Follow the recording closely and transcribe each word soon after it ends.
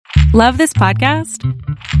Love this podcast?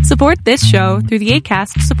 Support this show through the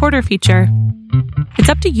Acast supporter feature. It's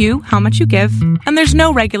up to you how much you give, and there's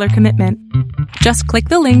no regular commitment. Just click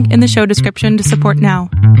the link in the show description to support now.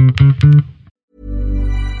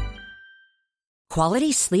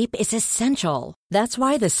 Quality sleep is essential. That's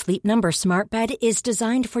why the Sleep Number Smart Bed is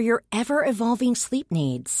designed for your ever-evolving sleep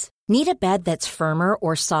needs. Need a bed that's firmer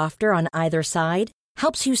or softer on either side?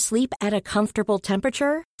 Helps you sleep at a comfortable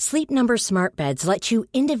temperature? Sleep Number Smart Beds let you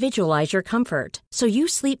individualize your comfort, so you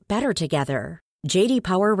sleep better together. J.D.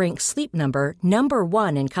 Power ranks Sleep Number number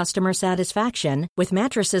 1 in customer satisfaction with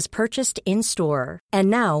mattresses purchased in-store. And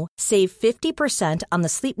now, save 50% on the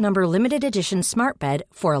Sleep Number Limited Edition Smart Bed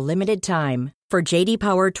for a limited time. For J.D.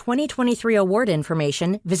 Power 2023 award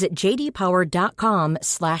information, visit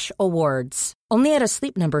jdpower.com/awards. Only at a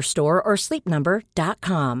Sleep Number store or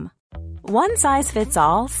sleepnumber.com. One size fits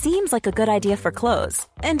all seems like a good idea for clothes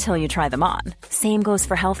until you try them on. Same goes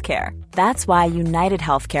for healthcare. That's why United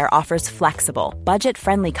Healthcare offers flexible,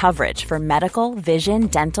 budget-friendly coverage for medical, vision,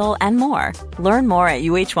 dental, and more. Learn more at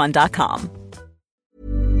uh1.com.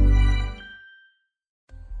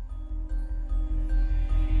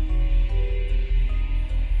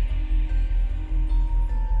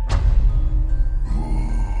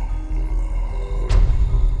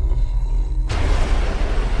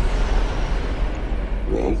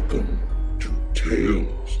 Welcome to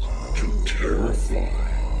Tales to Terrify.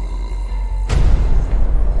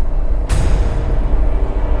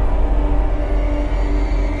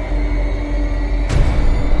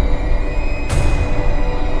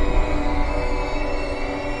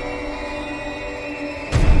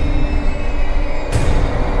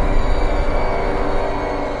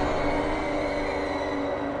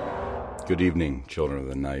 Good evening, children of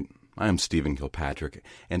the night. I am Stephen Kilpatrick,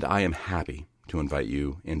 and I am happy to invite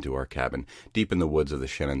you into our cabin deep in the woods of the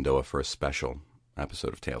Shenandoah for a special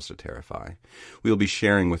episode of Tales to Terrify. We will be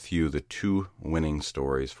sharing with you the 2 winning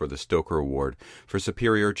stories for the Stoker Award for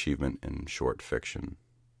Superior Achievement in Short Fiction.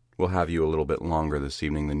 We'll have you a little bit longer this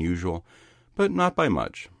evening than usual, but not by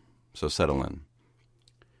much, so settle in.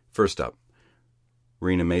 First up,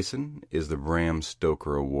 Rena Mason is the Bram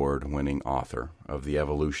Stoker Award-winning author of The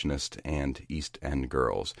Evolutionist and East End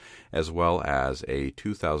Girls, as well as a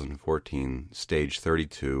 2014 Stage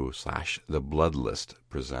 32/The Bloodlist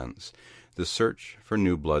presents The Search for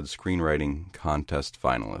New Blood Screenwriting Contest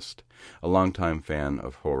finalist. A longtime fan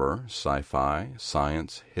of horror, sci-fi,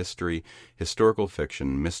 science, history, historical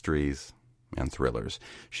fiction, mysteries, and thrillers,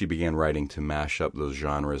 she began writing to mash up those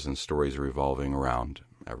genres and stories revolving around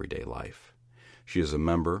everyday life. She is a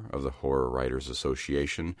member of the Horror Writers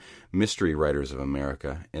Association, Mystery Writers of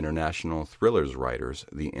America, International Thrillers Writers,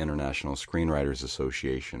 the International Screenwriters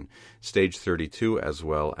Association, Stage 32, as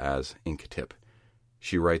well as Inktip.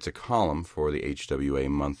 She writes a column for the HWA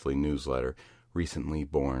monthly newsletter, Recently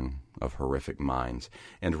Born of Horrific Minds,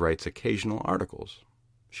 and writes occasional articles.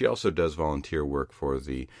 She also does volunteer work for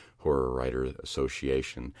the Horror Writers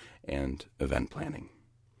Association and event planning.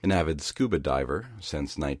 An avid scuba diver,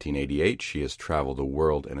 since 1988, she has traveled the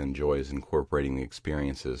world and enjoys incorporating the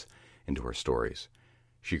experiences into her stories.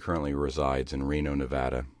 She currently resides in Reno,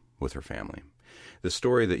 Nevada, with her family. The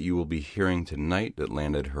story that you will be hearing tonight that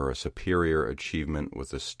landed her a superior achievement with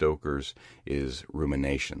the Stokers is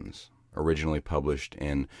Ruminations, originally published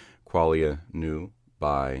in Qualia Nu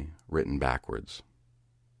by Written Backwards.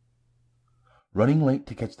 Running late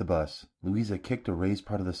to catch the bus, Louisa kicked a raised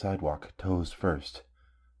part of the sidewalk, toes first.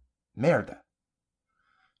 Merda!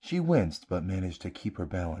 She winced, but managed to keep her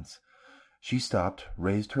balance. She stopped,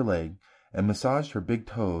 raised her leg, and massaged her big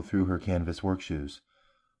toe through her canvas work shoes.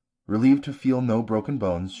 Relieved to feel no broken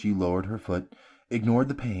bones, she lowered her foot, ignored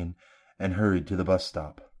the pain, and hurried to the bus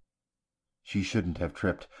stop. She shouldn't have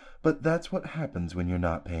tripped, but that's what happens when you're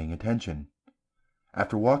not paying attention.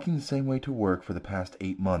 After walking the same way to work for the past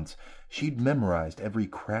 8 months, she'd memorized every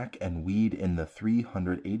crack and weed in the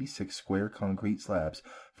 386 square concrete slabs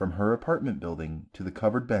from her apartment building to the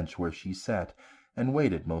covered bench where she sat and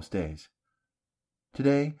waited most days.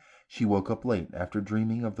 Today, she woke up late after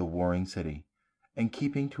dreaming of the warring city, and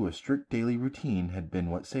keeping to a strict daily routine had been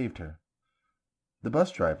what saved her. The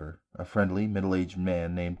bus driver, a friendly, middle-aged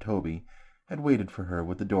man named Toby, had waited for her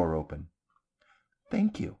with the door open.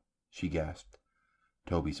 "Thank you," she gasped.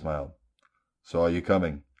 Toby smiled. "Saw you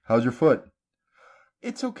coming. How's your foot?"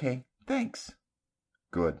 "It's okay, thanks."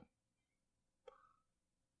 "Good."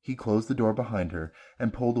 He closed the door behind her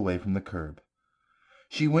and pulled away from the curb.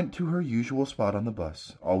 She went to her usual spot on the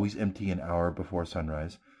bus, always empty an hour before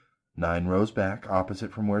sunrise. 9 rows back,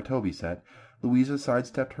 opposite from where Toby sat, Louisa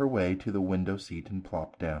sidestepped her way to the window seat and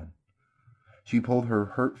plopped down. She pulled her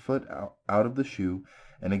hurt foot out of the shoe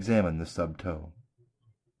and examined the stubbed toe.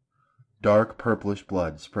 Dark purplish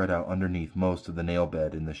blood spread out underneath most of the nail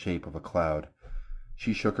bed in the shape of a cloud.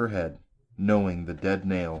 She shook her head, knowing the dead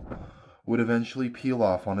nail would eventually peel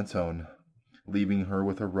off on its own, leaving her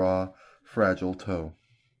with a raw, fragile toe.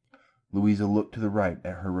 Louisa looked to the right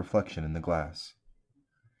at her reflection in the glass.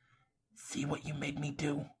 "See what you made me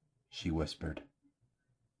do?" she whispered.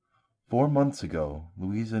 4 months ago,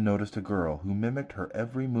 Louisa noticed a girl who mimicked her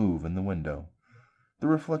every move in the window. The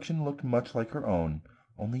reflection looked much like her own,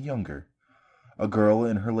 only younger. A girl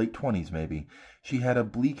in her late 20s, maybe. She had a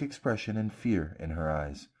bleak expression and fear in her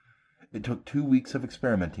eyes. It took 2 weeks of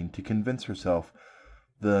experimenting to convince herself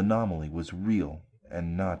the anomaly was real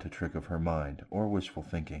and not a trick of her mind or wishful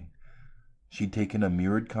thinking. She'd taken a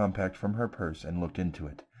mirrored compact from her purse and looked into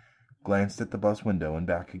it, glanced at the bus window and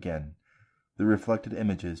back again. The reflected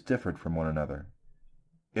images differed from one another.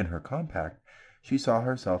 In her compact, she saw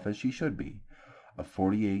herself as she should be, a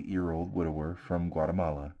 48-year-old widower from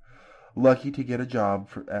Guatemala, lucky to get a job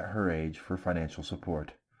at her age for financial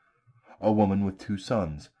support. A woman with 2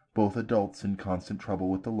 sons, both adults in constant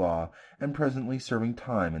trouble with the law and presently serving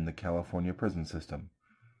time in the California prison system.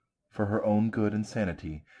 For her own good and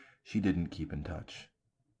sanity, she didn't keep in touch.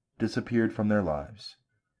 Disappeared from their lives.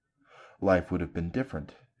 Life would have been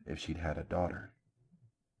different if she'd had a daughter.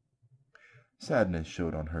 Sadness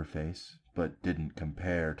showed on her face, but didn't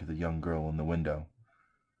compare to the young girl in the window.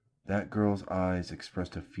 That girl's eyes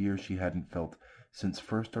expressed a fear she hadn't felt since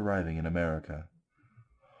first arriving in America.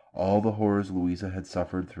 All the horrors Louisa had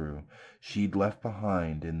suffered through, she'd left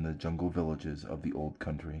behind in the jungle villages of the old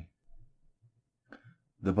country.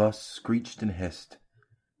 The bus screeched and hissed.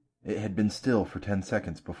 It had been still for 10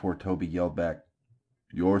 seconds before Toby yelled back,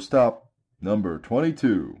 "Your stop, number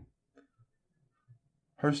 22.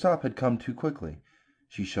 Her stop had come too quickly.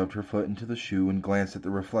 She shoved her foot into the shoe and glanced at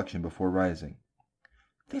the reflection before rising.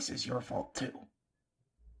 "This is your fault, too."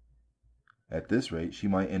 At this rate, she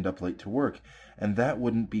might end up late to work, and that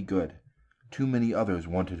wouldn't be good. Too many others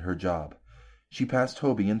wanted her job. She passed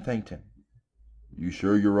Toby and thanked him. "You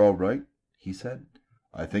sure you're all right?" he said.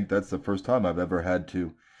 "I think that's the first time I've ever had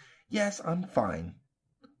to—" "Yes, I'm fine."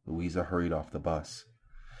 Louisa hurried off the bus.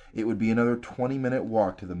 It would be another 20-minute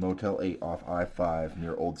walk to the Motel 8 off I-5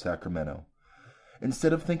 near Old Sacramento.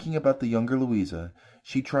 Instead of thinking about the younger Louisa,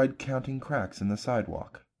 she tried counting cracks in the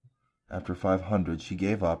sidewalk. After 500, she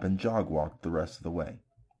gave up and jog-walked the rest of the way.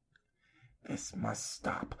 "This must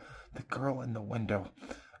stop. The girl in the window.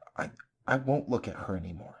 I won't look at her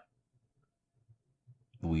anymore."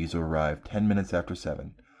 Louisa arrived 10 minutes after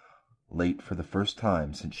 7, late for the first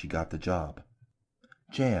time since she got the job.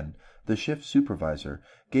 Jan, the shift supervisor,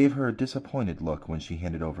 gave her a disappointed look when she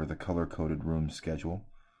handed over the color-coded room schedule.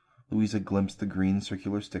 Louisa glimpsed the green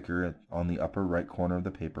circular sticker on the upper right corner of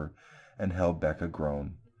the paper and held back a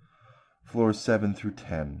groan. Floors 7 through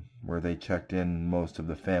 10, where they checked in most of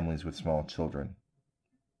the families with small children.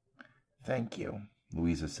 "Thank you,"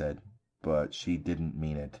 Louisa said, but she didn't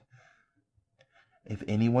mean it. "If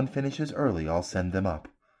anyone finishes early, I'll send them up."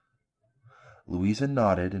 Louisa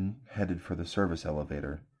nodded and headed for the service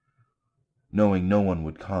elevator. Knowing no one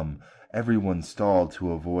would come, everyone stalled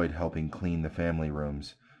to avoid helping clean the family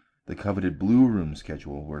rooms. The coveted blue room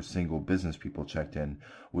schedule, where single business people checked in,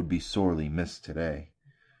 would be sorely missed today.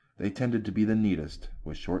 They tended to be the neatest,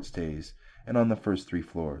 with short stays, and on the first 3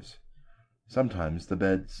 floors. Sometimes the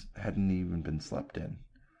beds hadn't even been slept in.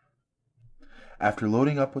 After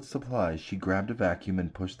loading up with supplies, she grabbed a vacuum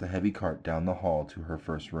and pushed the heavy cart down the hall to her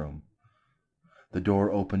first room. The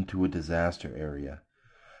door opened to a disaster area.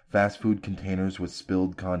 Fast food containers with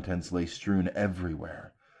spilled contents lay strewn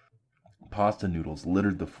everywhere. Pasta noodles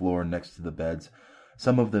littered the floor next to the beds,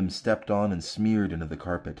 some of them stepped on and smeared into the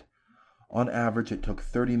carpet. On average, it took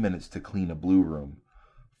 30 minutes to clean a blue room,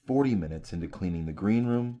 40 minutes into cleaning the green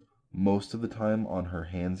room, most of the time on her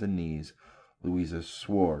hands and knees. Louisa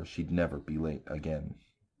swore she'd never be late again.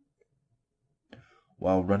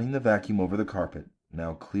 While running the vacuum over the carpet,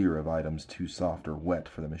 now clear of items too soft or wet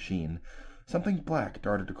for the machine, something black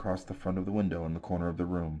darted across the front of the window in the corner of the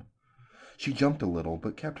room. She jumped a little,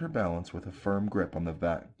 but kept her balance with a firm grip on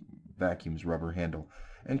the vacuum's rubber handle,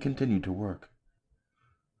 and continued to work.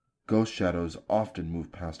 Ghost shadows often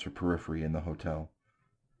moved past her periphery in the hotel.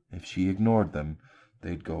 If she ignored them,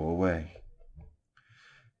 they'd go away.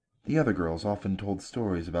 The other girls often told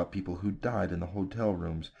stories about people who died in the hotel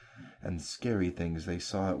rooms and scary things they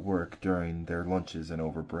saw at work during their lunches and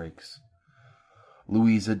over breaks.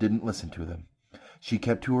 Louisa didn't listen to them. She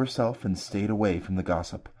kept to herself and stayed away from the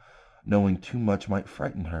gossip, knowing too much might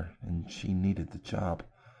frighten her, and she needed the job.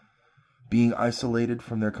 Being isolated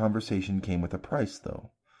from their conversation came with a price,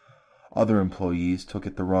 though. Other employees took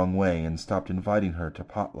it the wrong way and stopped inviting her to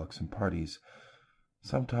potlucks and parties.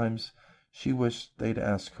 Sometimes she wished they'd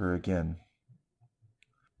ask her again.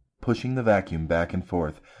 Pushing the vacuum back and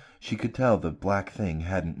forth, she could tell the black thing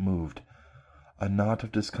hadn't moved. A knot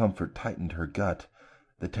of discomfort tightened her gut.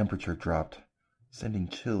 The temperature dropped, sending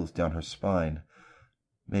chills down her spine.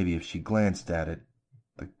 Maybe if she glanced at it,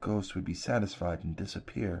 the ghost would be satisfied and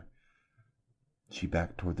disappear. She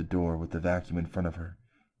backed toward the door with the vacuum in front of her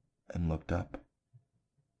and looked up.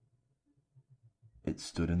 It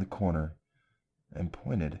stood in the corner and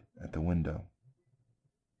pointed at the window.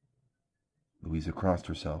 Louisa crossed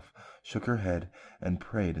herself, shook her head, and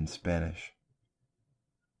prayed in Spanish.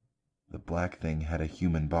 The black thing had a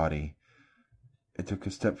human body. It took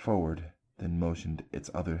a step forward, then motioned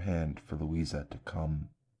its other hand for Louisa to come.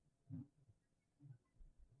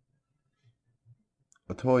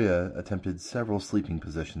 Otoya attempted several sleeping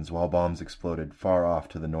positions while bombs exploded far off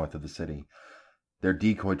to the north of the city. Their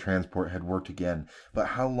decoy transport had worked again, but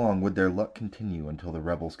how long would their luck continue until the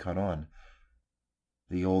rebels caught on?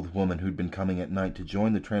 The old woman who'd been coming at night to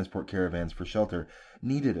join the transport caravans for shelter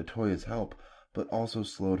needed Otoya's help, but also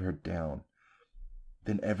slowed her down.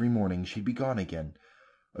 Then every morning she'd be gone again.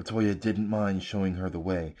 Otoya didn't mind showing her the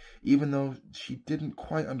way, even though she didn't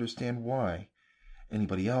quite understand why.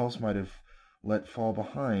 Anybody else might have let fall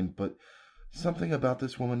behind, but something about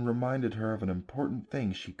this woman reminded her of an important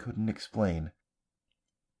thing she couldn't explain.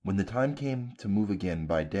 When the time came to move again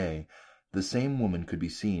by day, the same woman could be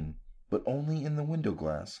seen, but only in the window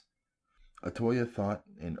glass. Otoya thought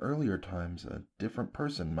in earlier times a different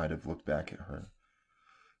person might have looked back at her.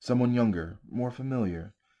 Someone younger, more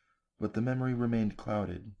familiar, but the memory remained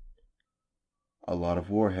clouded. A lot of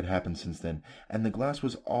war had happened since then, and the glass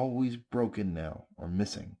was always broken now, or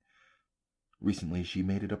missing. Recently she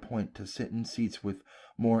made it a point to sit in seats with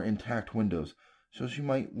more intact windows, so she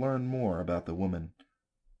might learn more about the woman.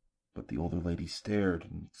 But the older lady stared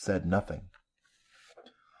and said nothing.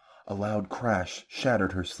 A loud crash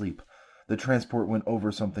shattered her sleep. The transport went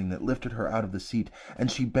over something that lifted her out of the seat,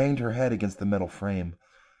 and she banged her head against the metal frame.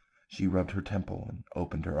 She rubbed her temple and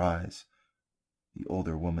opened her eyes. The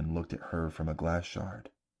older woman looked at her from a glass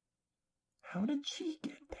shard. How did she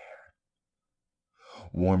get there?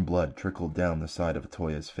 Warm blood trickled down the side of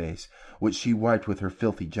Otoya's face, which she wiped with her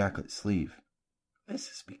filthy jacket sleeve. This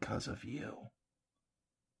is because of you.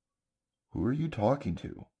 Who are you talking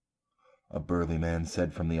to? A burly man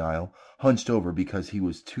said from the aisle, hunched over because he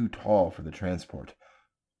was too tall for the transport.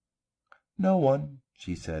 No one,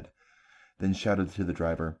 she said, then shouted to the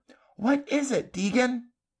driver, What is it, Deegan?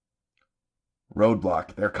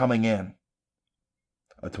 Roadblock, they're coming in.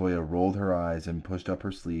 Otoya rolled her eyes and pushed up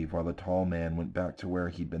her sleeve while the tall man went back to where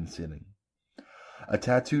he'd been sitting. A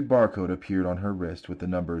tattooed barcode appeared on her wrist with the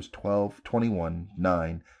numbers 12, 21,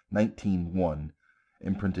 9, 19, 1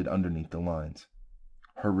 imprinted underneath the lines.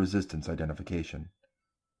 Her resistance identification.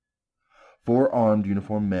 4 armed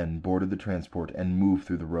uniformed men boarded the transport and moved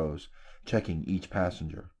through the rows, checking each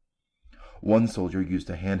passenger. One soldier used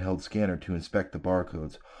a handheld scanner to inspect the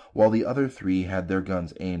barcodes, while the other 3 had their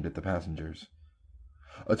guns aimed at the passengers.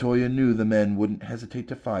 Otoya knew the men wouldn't hesitate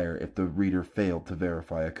to fire if the reader failed to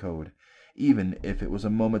verify a code, even if it was a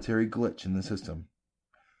momentary glitch in the system.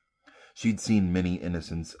 She'd seen many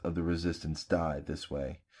innocents of the resistance die this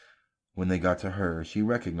way. When they got to her, she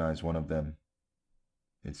recognized one of them.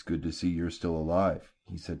 It's good to see you're still alive,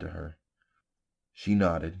 he said to her. She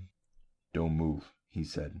nodded. Don't move, he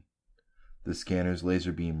said. The scanner's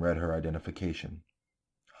laser beam read her identification.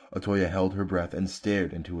 Otoya held her breath and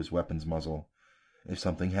stared into his weapon's muzzle. If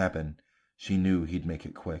something happened, she knew he'd make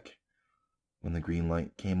it quick. When the green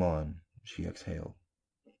light came on, she exhaled.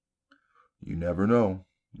 You never know,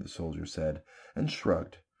 the soldier said, and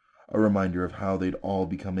shrugged, a reminder of how they'd all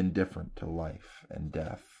become indifferent to life and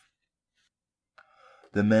death.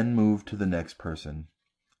 The men moved to the next person.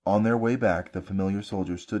 On their way back, the familiar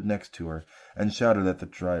soldier stood next to her and shouted at the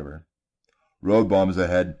driver. Road bombs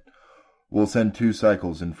ahead. We'll send 2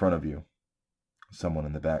 cycles in front of you. Someone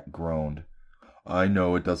in the back groaned. I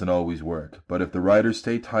know it doesn't always work, but if the riders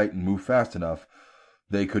stay tight and move fast enough,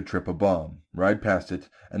 they could trip a bomb, ride past it,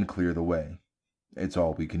 and clear the way. It's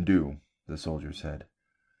all we can do, the soldier said.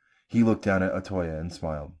 He looked down at Otoya and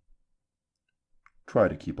smiled. Try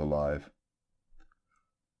to keep alive.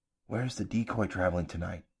 Where's the decoy traveling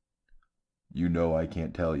tonight? You know I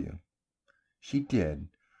can't tell you. She did,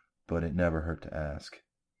 but it never hurt to ask.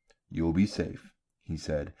 You'll be safe, he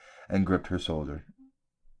said, and gripped her shoulder.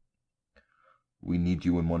 We need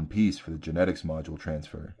you in one piece for the genetics module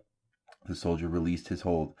transfer. The soldier released his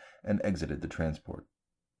hold and exited the transport.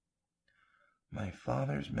 My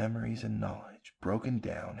father's memories and knowledge broken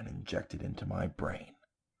down and injected into my brain.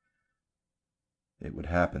 It would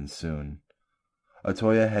happen soon.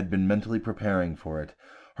 Atoya had been mentally preparing for it.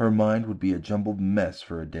 Her mind would be a jumbled mess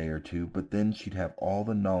for a day or two, but then she'd have all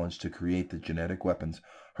the knowledge to create the genetic weapons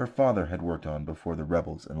her father had worked on before the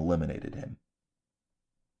rebels eliminated him.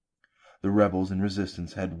 The rebels and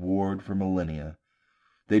resistance had warred for millennia.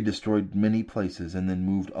 They destroyed many places and then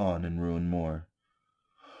moved on and ruined more.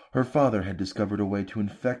 Her father had discovered a way to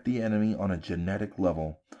infect the enemy on a genetic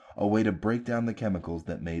level, a way to break down the chemicals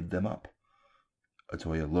that made them up.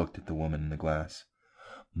 Atoya looked at the woman in the glass.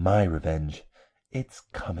 My revenge. It's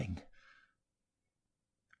coming.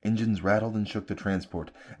 Engines rattled and shook the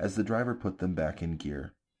transport as the driver put them back in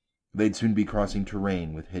gear. They'd soon be crossing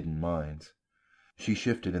terrain with hidden mines. She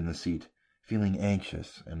shifted in the seat, feeling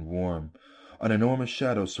anxious and warm. An enormous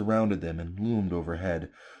shadow surrounded them and loomed overhead.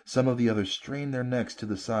 Some of the others strained their necks to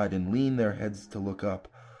the side and leaned their heads to look up.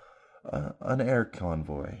 An air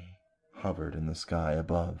convoy hovered in the sky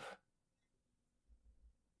above.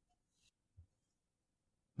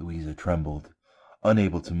 Louisa trembled,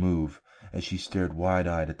 unable to move, as she stared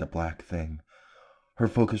wide-eyed at the black thing. Her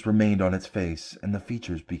focus remained on its face, and the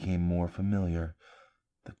features became more familiar.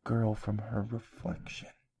 The girl from her reflection.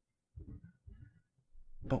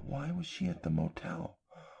 But why was she at the motel?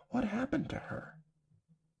 What happened to her?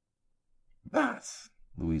 Vas,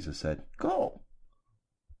 Louisa said. Go.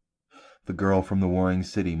 The girl from the warring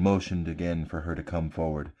city motioned again for her to come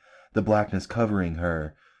forward. The blackness covering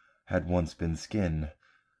her had once been skin.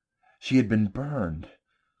 She had been burned.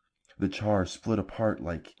 The char split apart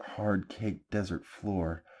like hard-caked desert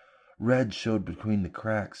floor. Red showed between the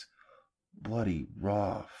cracks. Bloody,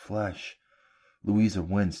 raw flesh. Louisa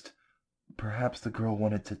winced. Perhaps the girl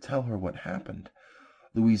wanted to tell her what happened.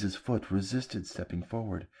 Louisa's foot resisted stepping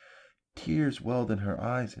forward. Tears welled in her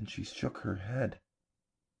eyes, and she shook her head.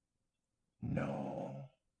 No.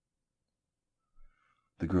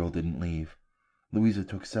 The girl didn't leave. Louisa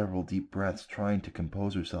took several deep breaths, trying to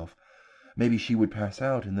compose herself. Maybe she would pass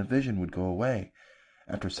out and the vision would go away.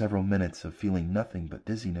 After several minutes of feeling nothing but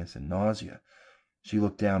dizziness and nausea, she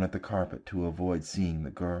looked down at the carpet to avoid seeing the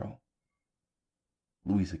girl.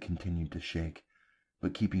 Louisa continued to shake,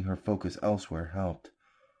 but keeping her focus elsewhere helped.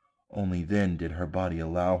 Only then did her body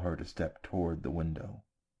allow her to step toward the window.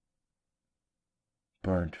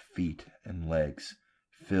 Burnt feet and legs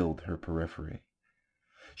filled her periphery.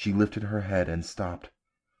 She lifted her head and stopped.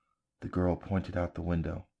 The girl pointed out the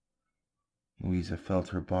window. Louisa felt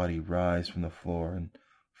her body rise from the floor and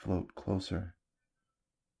float closer.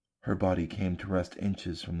 Her body came to rest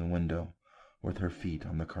inches from the window, with her feet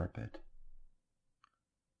on the carpet.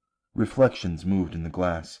 Reflections moved in the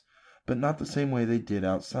glass, but not the same way they did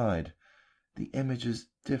outside. The images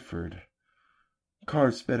differed.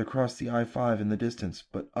 Cars sped across the I-5 in the distance,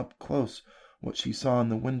 but up close, what she saw in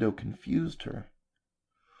the window confused her.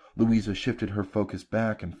 Louisa shifted her focus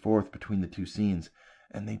back and forth between the two scenes,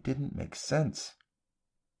 and they didn't make sense.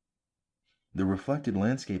 The reflected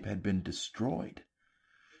landscape had been destroyed.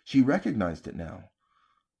 She recognized it now.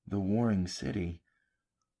 The warring city.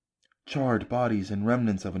 Charred bodies and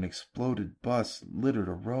remnants of an exploded bus littered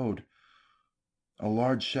a road. A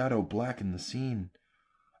large shadow blackened the scene.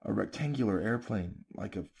 A rectangular airplane,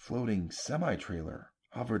 like a floating semi-trailer,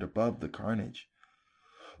 hovered above the carnage.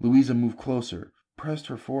 Louisa moved closer, pressed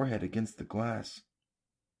her forehead against the glass.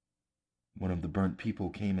 One of the burnt people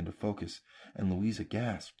came into focus, and Louisa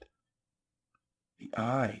gasped. The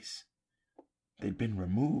eyes. They'd been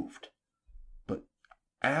removed, but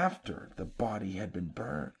after the body had been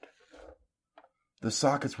burned. The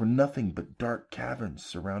sockets were nothing but dark caverns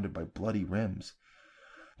surrounded by bloody rims.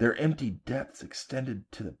 Their empty depths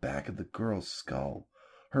extended to the back of the girl's skull.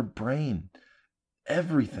 Her brain,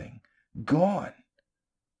 everything, gone.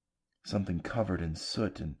 Something covered in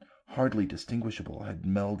soot and hardly distinguishable had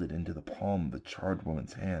melded into the palm of the charred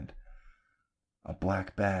woman's hand. A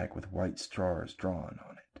black bag with white stars drawn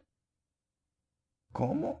on it.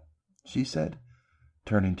 "Como?" she said,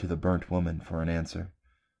 turning to the burnt woman for an answer.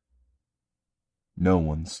 No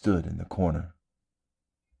one stood in the corner.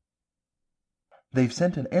 "They've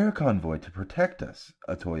sent an air convoy to protect us,"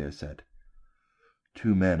 Atoya said.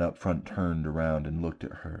 Two men up front turned around and looked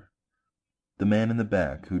at her. The man in the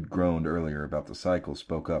back, who'd groaned earlier about the cycle,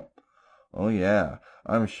 spoke up. "Oh yeah,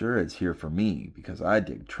 I'm sure it's here for me, because I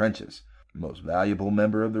dig trenches. Most valuable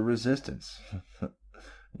member of the resistance."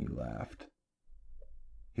 He laughed.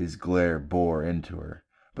 His glare bore into her,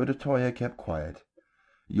 but Atoya kept quiet.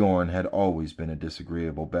 Yorn had always been a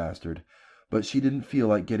disagreeable bastard, but she didn't feel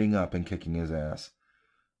like getting up and kicking his ass.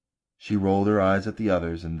 She rolled her eyes at the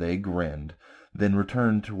others, and they grinned, then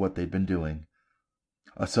returned to what they'd been doing.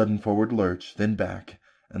 A sudden forward lurch, then back,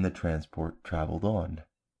 and the transport traveled on.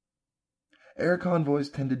 Air convoys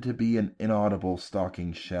tended to be an inaudible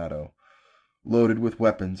stalking shadow, loaded with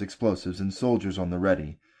weapons, explosives, and soldiers on the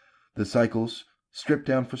ready. The cycles, stripped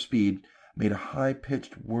down for speed, made a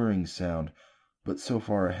high-pitched whirring sound, but so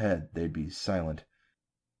far ahead they'd be silent.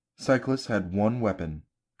 Cyclists had one weapon,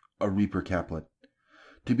 a Reaper caplet,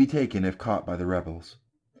 to be taken if caught by the rebels.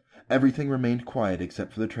 Everything remained quiet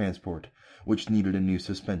except for the transport, which needed a new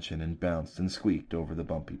suspension and bounced and squeaked over the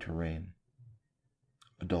bumpy terrain.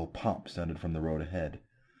 A dull pop sounded from the road ahead.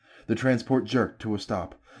 The transport jerked to a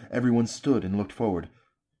stop. Everyone stood and looked forward.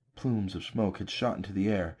 Plumes of smoke had shot into the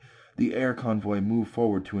air. The air convoy moved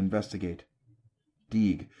forward to investigate.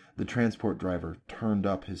 Deeg, the transport driver, turned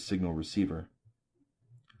up his signal receiver.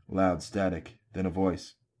 Loud static, then a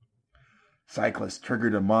voice. "Cyclist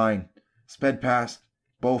triggered a mine. Sped past,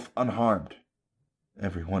 both unharmed."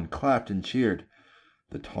 Everyone clapped and cheered.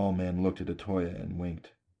 The tall man looked at Otoya and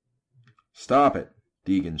winked. "Stop it,"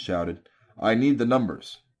 Deegan shouted. "I need the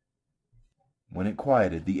numbers." When it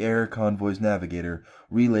quieted, the air convoy's navigator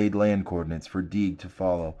relayed land coordinates for Deeg to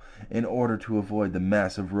follow in order to avoid the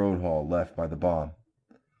massive road haul left by the bomb.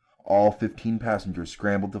 All 15 passengers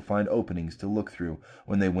scrambled to find openings to look through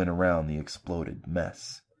when they went around the exploded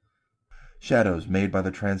mess. Shadows made by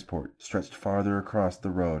the transport stretched farther across the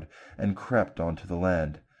road and crept onto the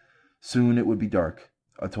land. Soon it would be dark.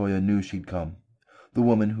 Otoya knew she'd come, the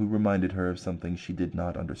woman who reminded her of something she did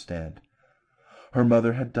not understand. Her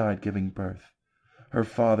mother had died giving birth. Her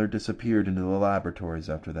father disappeared into the laboratories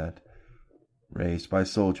after that, raised by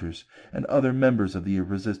soldiers and other members of the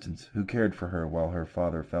resistance who cared for her while her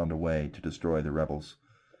father found a way to destroy the rebels.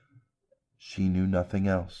 She knew nothing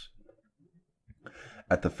else.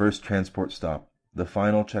 At the first transport stop, the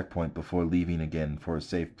final checkpoint before leaving again for a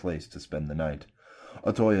safe place to spend the night,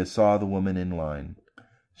 Otoya saw the woman in line.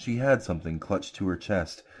 She had something clutched to her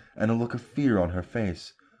chest and a look of fear on her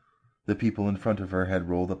face. The people in front of her had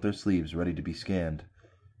rolled up their sleeves ready to be scanned.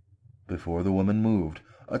 Before the woman moved,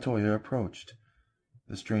 Otoya approached.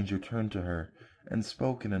 The stranger turned to her and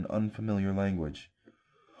spoke in an unfamiliar language.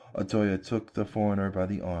 Otoya took the foreigner by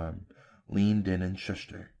the arm, leaned in and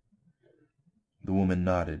shushed her. The woman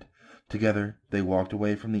nodded. Together they walked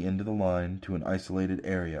away from the end of the line to an isolated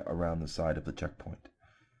area around the side of the checkpoint.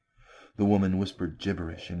 The woman whispered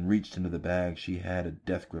gibberish and reached into the bag she had a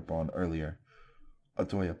death grip on earlier.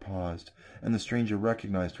 Otoya paused, and the stranger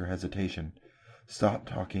recognized her hesitation, stopped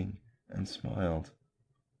talking, and smiled.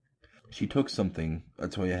 She took something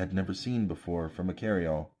Otoya had never seen before from a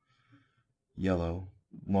carryall. Yellow,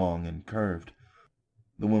 long, and curved.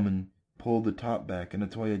 The woman pulled the top back, and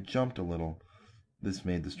Otoya jumped a little. This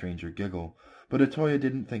made the stranger giggle, but Otoya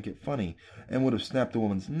didn't think it funny, and would have snapped the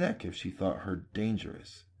woman's neck if she thought her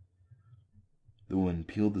dangerous. The woman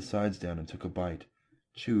peeled the sides down and took a bite,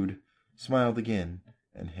 chewed, smiled again,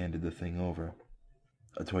 and handed the thing over.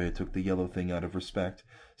 Otoya took the yellow thing out of respect,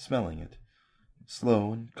 smelling it.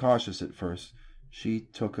 Slow and cautious at first, she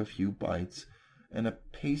took a few bites, and a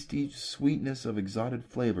pasty sweetness of exotic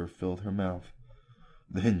flavor filled her mouth.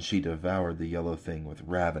 Then she devoured the yellow thing with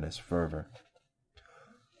ravenous fervor.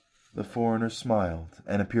 The foreigner smiled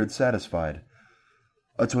and appeared satisfied.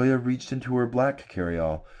 Otoya reached into her black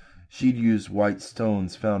carryall. She'd used white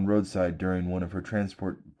stones found roadside during one of her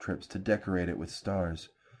transport trips to decorate it with stars.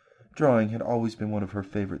 Drawing had always been one of her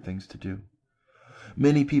favorite things to do.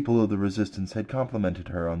 Many people of the resistance had complimented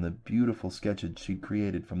her on the beautiful sketches she'd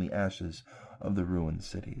created from the ashes of the ruined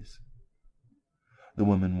cities. The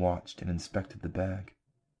woman watched and inspected the bag.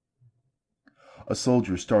 A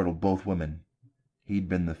soldier startled both women. He'd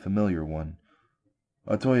been the familiar one.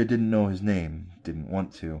 Otoya didn't know his name, didn't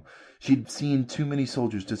want to. She'd seen too many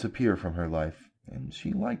soldiers disappear from her life, and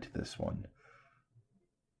she liked this one.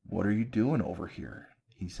 "What are you doing over here?"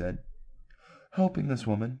 he said. "Helping this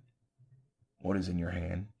woman." "What is in your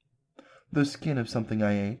hand?" "The skin of something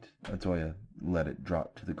I ate." Otoya let it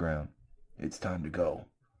drop to the ground. "It's time to go."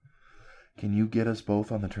 "Can you get us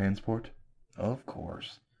both on the transport?" "Of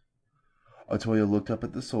course." Otoya looked up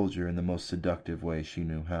at the soldier in the most seductive way she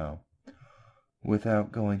knew how.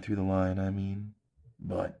 "Without going through the line, I mean."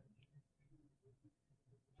 "But—"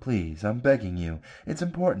 "Please, I'm begging you. It's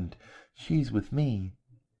important. She's with me."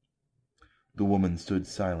 The woman stood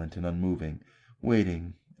silent and unmoving,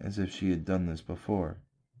 waiting as if she had done this before.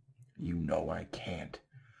 "You know I can't."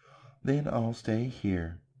 "Then I'll stay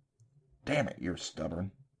here." "Damn it, you're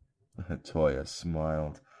stubborn." Otoya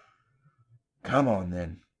smiled. "Come on,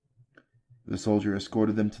 then." The soldier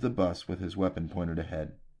escorted them to the bus with his weapon pointed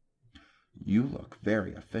ahead. "You look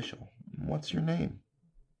very official. What's your name?"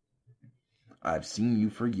 I've seen you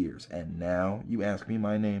for years, and now you ask me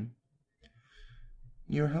my name?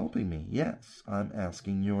 You're helping me. Yes, I'm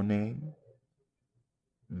asking your name.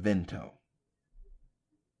 Vento.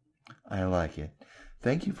 I like it.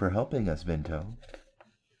 Thank you for helping us, Vento.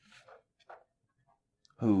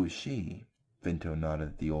 Who is she? Vento nodded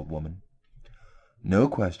at the old woman. No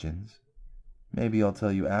questions. Maybe I'll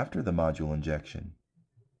tell you after the module injection.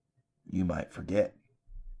 You might forget.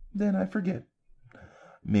 Then I forget.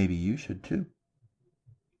 Maybe you should too.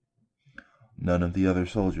 None of the other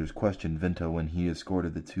soldiers questioned Vento when he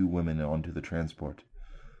escorted the two women onto the transport.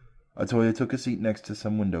 Atoya took a seat next to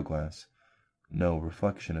some window glass. No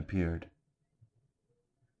reflection appeared.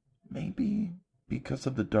 Maybe because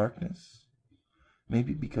of the darkness?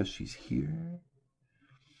 Maybe because she's here?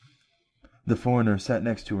 The foreigner sat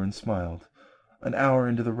next to her and smiled. An hour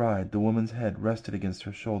into the ride, the woman's head rested against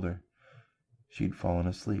her shoulder. She'd fallen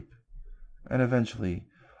asleep, and eventually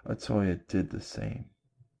Atoya did the same.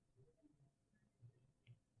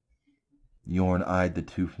 Yorn eyed the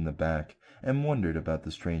two from the back and wondered about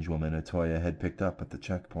the strange woman Atoya had picked up at the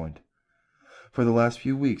checkpoint. For the last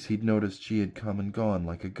few weeks he'd noticed she had come and gone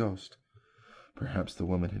like a ghost. Perhaps the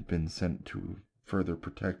woman had been sent to further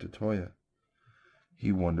protect Atoya.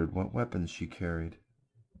 He wondered what weapons she carried.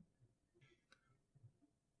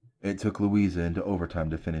 It took Louisa into overtime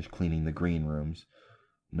to finish cleaning the green rooms.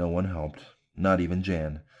 No one helped, not even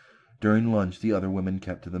Jan. During lunch, the other women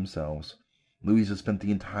kept to themselves. Louisa spent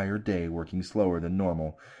the entire day working slower than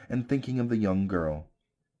normal and thinking of the young girl.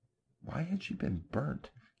 Why had she been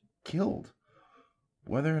burnt, killed?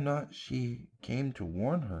 Whether or not she came to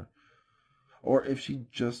warn her, or if she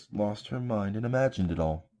just lost her mind and imagined it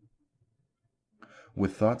all.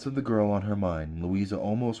 With thoughts of the girl on her mind, Louisa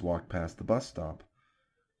almost walked past the bus stop.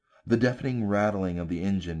 The deafening rattling of the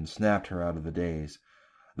engine snapped her out of the daze.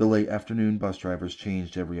 The late afternoon bus drivers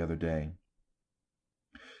changed every other day.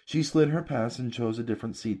 She slid her pass and chose a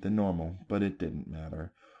different seat than normal, but it didn't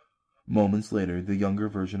matter. Moments later, the younger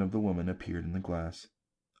version of the woman appeared in the glass,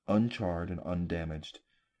 uncharred and undamaged.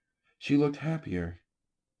 She looked happier.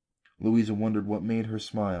 Louisa wondered what made her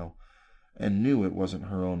smile, and knew it wasn't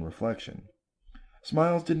her own reflection.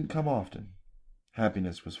 Smiles didn't come often.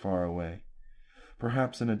 Happiness was far away,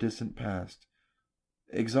 perhaps in a distant past.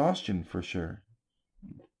 Exhaustion, for sure,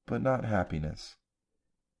 but not happiness.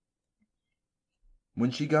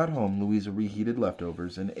 When she got home, Louisa reheated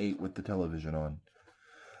leftovers and ate with the television on,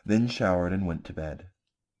 then showered and went to bed.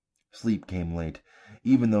 Sleep came late,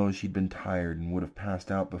 even though she'd been tired and would have passed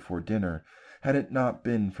out before dinner had it not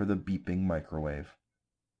been for the beeping microwave.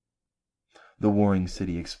 The warring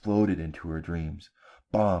city exploded into her dreams,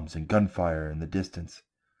 bombs and gunfire in the distance,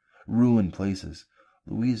 ruined places,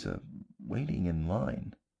 Louisa waiting in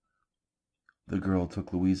line. The girl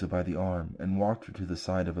took Louisa by the arm and walked her to the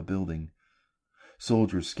side of a building.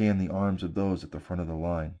 Soldiers scanned the arms of those at the front of the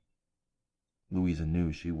line. Louisa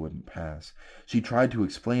knew she wouldn't pass. She tried to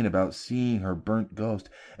explain about seeing her burnt ghost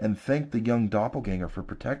and thanked the young doppelganger for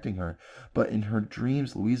protecting her, but in her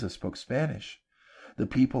dreams Louisa spoke Spanish. The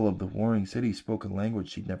people of the warring city spoke a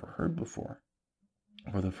language she'd never heard before.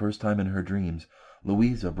 For the first time in her dreams,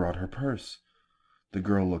 Louisa brought her purse. The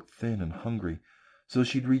girl looked thin and hungry, so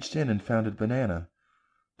she'd reached in and found a banana.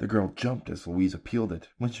 The girl jumped as Louisa peeled it,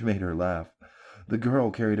 which made her laugh. The girl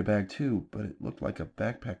carried a bag too, but it looked like a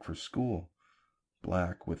backpack for school,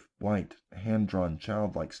 black with white, hand-drawn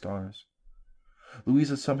childlike stars.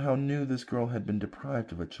 Louisa somehow knew this girl had been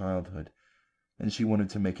deprived of a childhood, and she wanted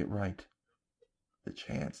to make it right. The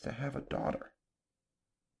chance to have a daughter,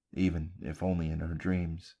 even if only in her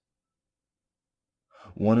dreams.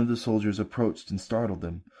 One of the soldiers approached and startled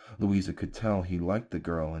them. Louisa could tell he liked the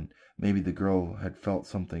girl, and maybe the girl had felt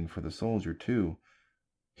something for the soldier too.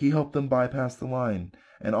 He helped them bypass the line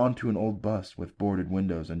and onto an old bus with boarded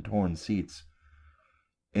windows and torn seats.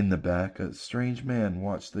 In the back, a strange man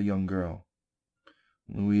watched the young girl.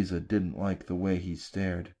 Louisa didn't like the way he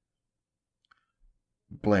stared.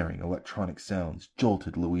 Blaring electronic sounds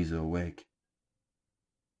jolted Louisa awake.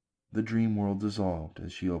 The dream world dissolved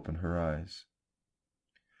as she opened her eyes.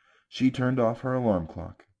 She turned off her alarm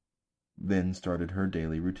clock, then started her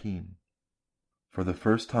daily routine. For the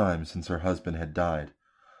first time since her husband had died,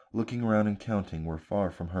 looking around and counting were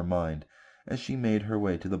far from her mind as she made her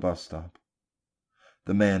way to the bus stop.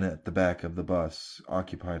 The man at the back of the bus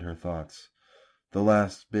occupied her thoughts, the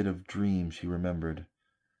last bit of dream she remembered.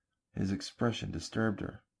 His expression disturbed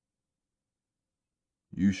her.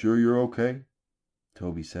 "You sure you're okay?"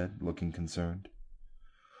 Toby said, looking concerned.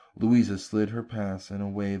 Louisa slid her pass, and a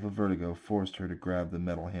wave of vertigo forced her to grab the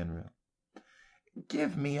metal handrail.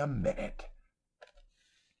 "Give me a minute."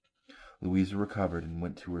 Louisa recovered and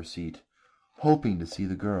went to her seat. hoping to see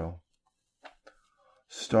the girl.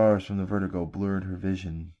 Stars from the vertigo blurred her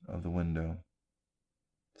vision of the window.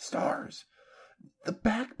 Stars! The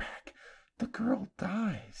backpack! The girl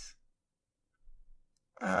dies.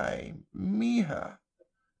 Ay, mija,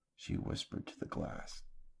 she whispered to the glass.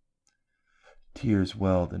 Tears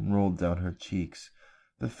welled and rolled down her cheeks.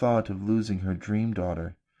 The thought of losing her dream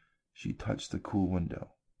daughter. She touched the cool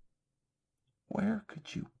window. Where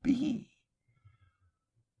could you be?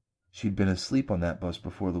 She'd been asleep on that bus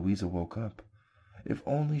before Louisa woke up. If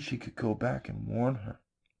only she could go back and warn her.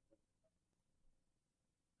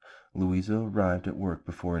 Louisa arrived at work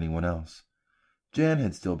before anyone else. Jan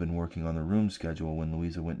had still been working on the room schedule when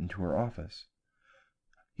Louisa went into her office.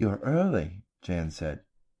 You're early, Jan said.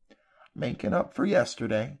 Making up for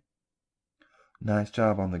yesterday. Nice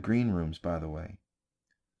job on the green rooms, by the way.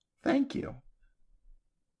 Thank you.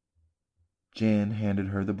 Jan handed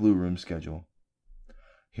her the blue room schedule.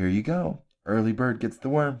 Here you go. Early bird gets the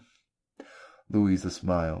worm. Louisa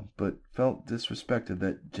smiled, but felt disrespected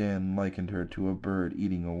that Jan likened her to a bird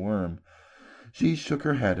eating a worm. She shook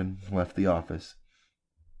her head and left the office.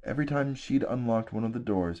 Every time she'd unlocked one of the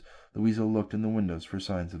doors, Louisa looked in the windows for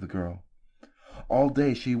signs of the girl. All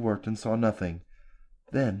day she worked and saw nothing.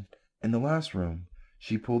 Then, in the last room,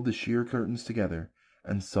 she pulled the sheer curtains together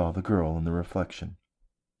and saw the girl in the reflection.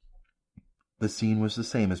 The scene was the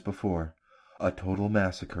same as before, a total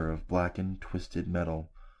massacre of blackened, twisted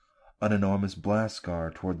metal, an enormous blast scar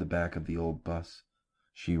toward the back of the old bus.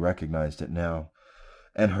 She recognized it now,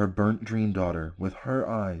 and her burnt dream daughter, with her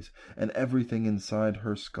eyes and everything inside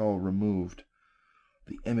her skull removed.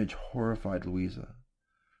 The image horrified Louisa.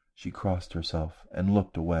 She crossed herself and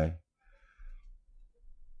looked away.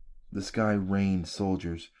 The sky rained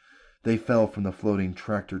soldiers. They fell from the floating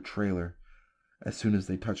tractor-trailer. As soon as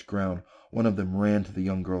they touched ground, one of them ran to the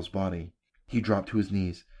young girl's body. He dropped to his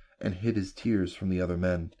knees and hid his tears from the other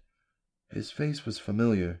men. His face was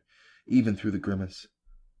familiar, even through the grimace.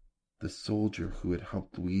 The soldier who had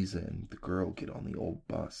helped Louisa and the girl get on the old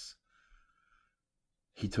bus.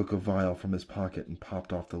 He took a vial from his pocket and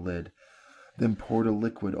popped off the lid, then poured a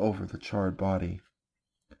liquid over the charred body.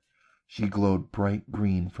 She glowed bright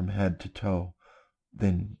green from head to toe,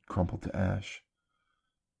 then crumpled to ash.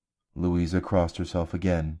 Louisa crossed herself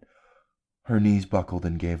again. Her knees buckled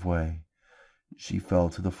and gave way. She fell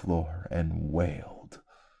to the floor and wailed.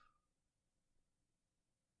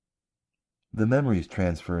 The memories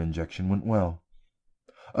transfer injection went well.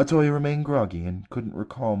 Atoya remained groggy and couldn't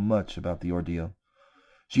recall much about the ordeal.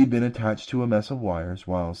 She'd been attached to a mess of wires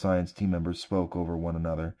while science team members spoke over one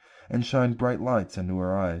another and shined bright lights into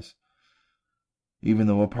her eyes. Even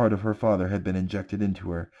though a part of her father had been injected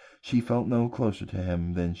into her, she felt no closer to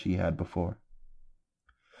him than she had before.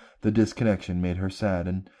 The disconnection made her sad,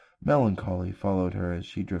 and melancholy followed her as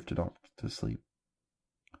she drifted off to sleep.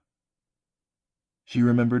 She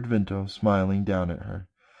remembered Vinto smiling down at her,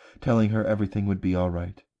 telling her everything would be all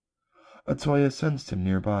right. Atoya sensed him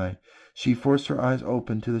nearby. She forced her eyes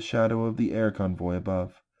open to the shadow of the air convoy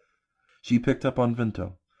above. She picked up on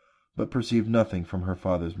Vinto, but perceived nothing from her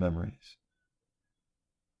father's memories.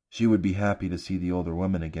 She would be happy to see the older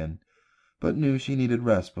woman again, but knew she needed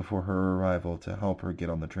rest before her arrival to help her get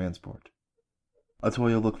on the transport.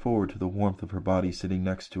 Atoya looked forward to the warmth of her body sitting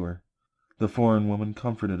next to her. The foreign woman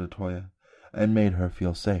comforted Atoya and made her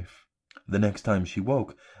feel safe. The next time she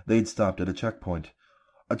woke, they'd stopped at a checkpoint.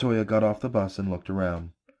 Atoya got off the bus and looked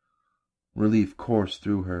around. Relief coursed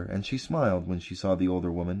through her, and she smiled when she saw the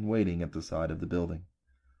older woman waiting at the side of the building.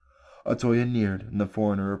 Atoya neared, and the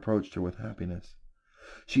foreigner approached her with happiness.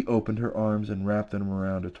 She opened her arms and wrapped them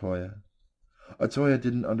around Atoya. Atoya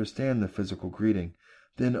didn't understand the physical greeting.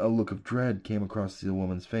 Then a look of dread came across the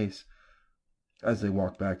woman's face. As they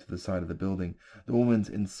walked back to the side of the building, the woman's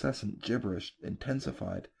incessant gibberish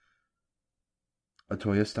intensified.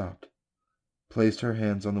 Atoya stopped, placed her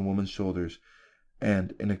hands on the woman's shoulders,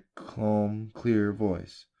 and in a calm, clear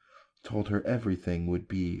voice, told her everything would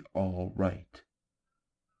be all right.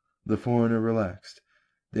 The foreigner relaxed,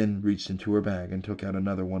 then reached into her bag and took out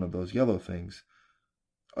another one of those yellow things.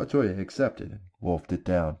 Atoya accepted and wolfed it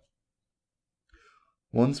down.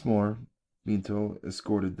 Once more, Minto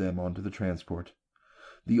escorted them onto the transport.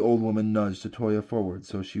 The old woman nudged Atoya forward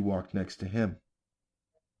so she walked next to him.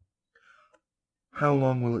 How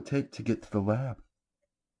long will it take to get to the lab?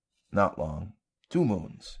 Not long. 2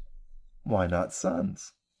 moons. Why not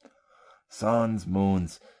suns? Suns,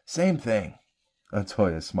 moons, same thing.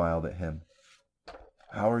 Atoya smiled at him.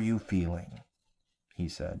 How are you feeling? He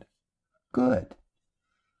said. Good.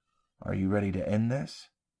 Are you ready to end this?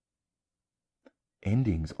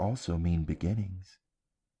 Endings also mean beginnings.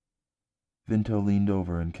 Vinto leaned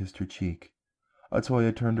over and kissed her cheek.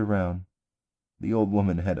 Atoya turned around. The old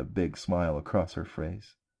woman had a big smile across her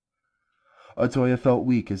face. Atoya felt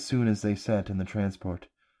weak as soon as they sat in the transport.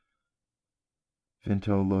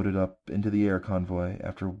 Vinto loaded up into the air convoy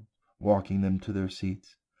after walking them to their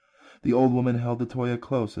seats. The old woman held Atoya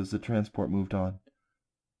close as the transport moved on.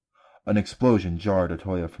 An explosion jarred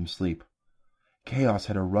Atoya from sleep. Chaos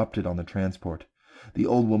had erupted on the transport. The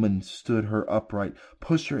old woman stood her upright,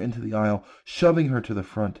 pushed her into the aisle, shoving her to the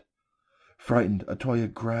front. Frightened,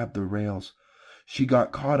 Atoya grabbed the rails. She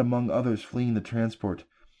got caught among others fleeing the transport.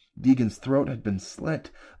 Deegan's throat had been slit.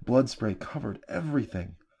 Blood spray covered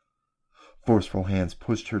everything. Forceful hands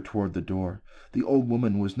pushed her toward the door. The old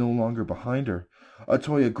woman was no longer behind her.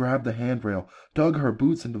 Atoya grabbed the handrail, dug her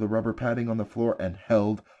boots into the rubber padding on the floor, and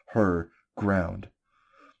held her ground.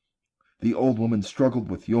 The old woman struggled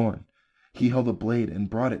with Yorn. He held a blade and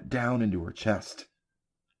brought it down into her chest.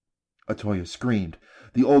 Atoya screamed.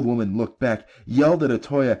 The old woman looked back, yelled at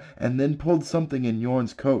Atoya, and then pulled something in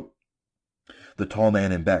Yorn's coat. The tall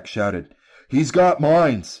man in back shouted, "He's got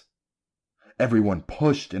mines!" Everyone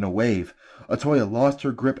pushed in a wave. Atoya lost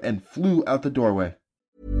her grip and flew out the doorway.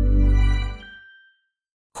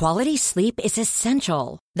 Quality sleep is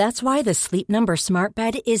essential. That's why the Sleep Number Smart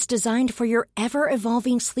Bed is designed for your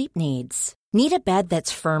ever-evolving sleep needs. Need a bed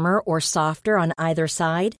that's firmer or softer on either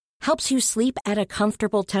side? Helps you sleep at a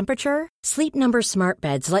comfortable temperature? Sleep Number Smart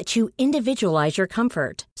Beds let you individualize your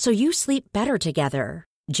comfort, so you sleep better together.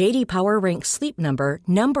 J.D. Power ranks Sleep Number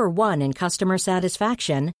number 1 in customer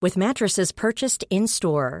satisfaction with mattresses purchased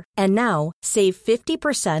in-store. And now, save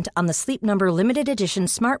 50% on the Sleep Number Limited Edition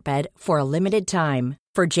Smart Bed for a limited time.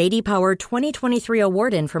 For J.D. Power 2023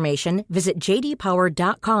 award information, visit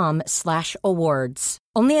jdpower.com/awards.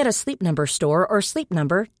 Only at a Sleep Number store or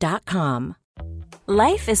sleepnumber.com.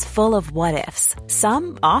 Life is full of what-ifs.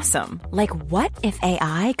 Some awesome, like what if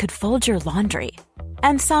AI could fold your laundry?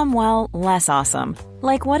 And some, well, less awesome,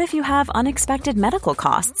 like what if you have unexpected medical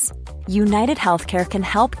costs? United Healthcare can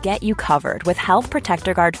help get you covered with Health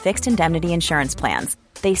Protector Guard fixed indemnity insurance plans.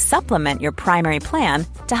 They supplement your primary plan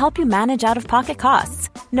to help you manage out-of-pocket costs.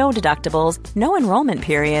 No deductibles, no enrollment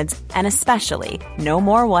periods, and especially no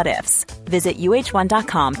more what-ifs. Visit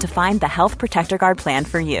uh1.com to find the Health Protector Guard plan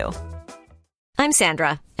for you. I'm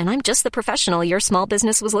Sandra, and I'm just the professional your small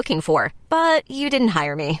business was looking for. But you didn't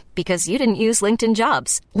hire me because you didn't use LinkedIn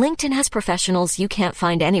Jobs. LinkedIn has professionals you can't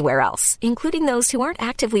find anywhere else, including those who aren't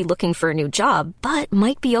actively looking for a new job, but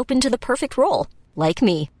might be open to the perfect role, like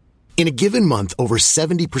me. In a given month, over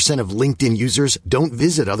 70% of LinkedIn users don't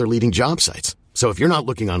visit other leading job sites. So if you're not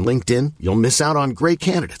looking on LinkedIn, you'll miss out on great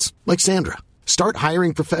candidates like Sandra. Start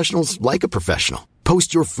hiring professionals like a professional.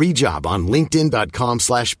 Post your free job on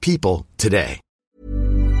linkedin.com/people today.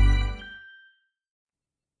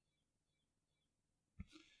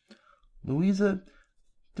 Louisa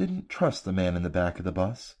didn't trust the man in the back of the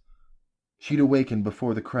bus. She'd awakened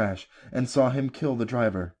before the crash and saw him kill the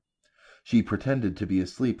driver. She pretended to be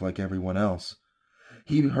asleep like everyone else.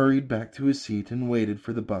 He hurried back to his seat and waited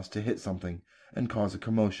for the bus to hit something and cause a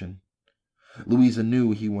commotion. Louisa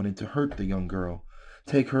knew he wanted to hurt the young girl,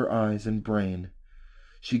 take her eyes and brain.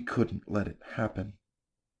 She couldn't let it happen.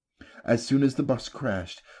 As soon as the bus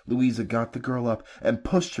crashed, Louisa got the girl up and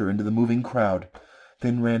pushed her into the moving crowd,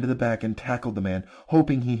 then ran to the back and tackled the man,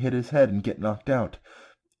 hoping he hit his head and get knocked out.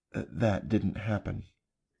 That didn't happen.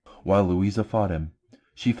 While Louisa fought him,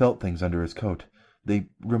 she felt things under his coat. They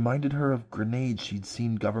reminded her of grenades she'd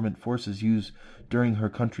seen government forces use during her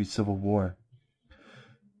country's civil war.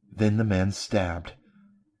 Then the man stabbed.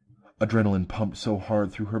 Adrenaline pumped so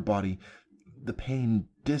hard through her body, the pain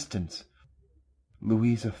distant.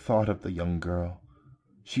 Louisa thought of the young girl.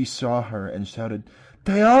 She saw her and shouted,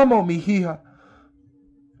 "Te amo, mi hija!"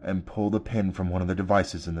 and pulled a pin from one of the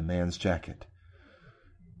devices in the man's jacket.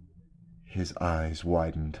 His eyes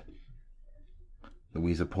widened.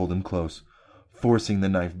 Louisa pulled him close, forcing the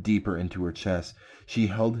knife deeper into her chest. She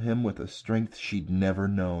held him with a strength she'd never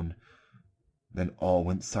known. Then all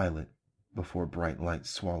went silent before bright light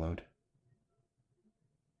swallowed.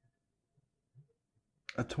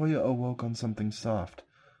 Atoya awoke on something soft,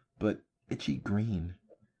 but itchy green.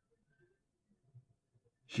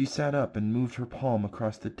 She sat up and moved her palm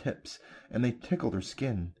across the tips, and they tickled her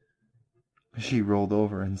skin. She rolled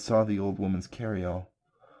over and saw the old woman's carryall.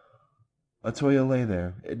 Atoya lay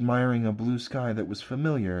there, admiring a blue sky that was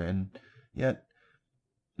familiar and yet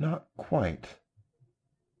not quite.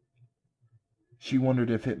 She wondered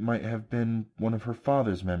if it might have been one of her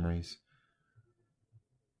father's memories.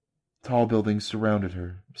 Tall buildings surrounded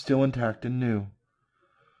her, still intact and new.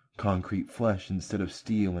 Concrete flesh instead of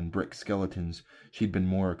steel and brick skeletons she'd been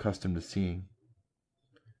more accustomed to seeing.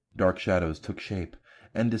 Dark shadows took shape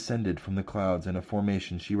and descended from the clouds in a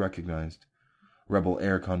formation she recognized. Rebel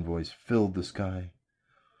air convoys filled the sky.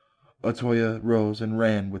 Otoya rose and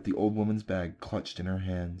ran with the old woman's bag clutched in her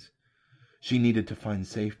hands. She needed to find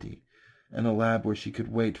safety, and a lab where she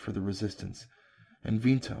could wait for the resistance. And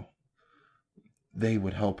Vinto, they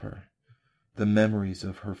would help her. The memories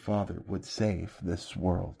of her father would save this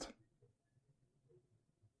world.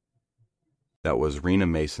 That was Rena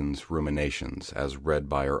Mason's Ruminations, as read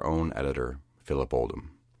by our own editor, Philip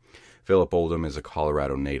Oldham. Philip Oldham is a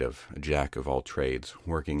Colorado native, a jack of all trades,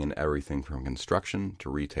 working in everything from construction to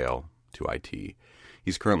retail to IT.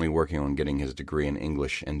 He's currently working on getting his degree in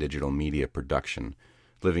English and digital media production,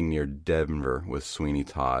 living near Denver with Sweeney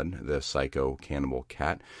Todd, the psycho cannibal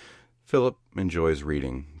cat. Philip enjoys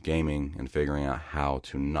reading, gaming, and figuring out how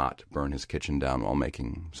to not burn his kitchen down while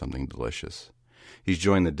making something delicious. He's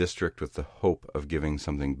joined the district with the hope of giving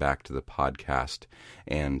something back to the podcast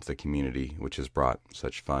and the community, which has brought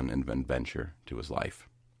such fun and adventure to his life.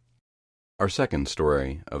 Our second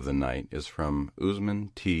story of the night is from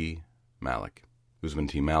Usman T. Malik. Usman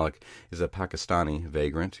T. Malik is a Pakistani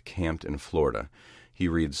vagrant camped in Florida. He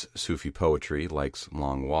reads Sufi poetry, likes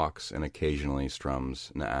long walks, and occasionally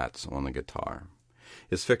strums naats on the guitar.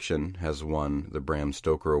 His fiction has won the Bram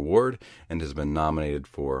Stoker Award and has been nominated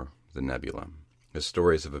for the Nebula. His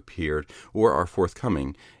stories have appeared or are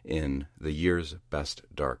forthcoming in the year's best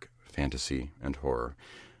dark fantasy and horror,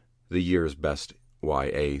 the year's best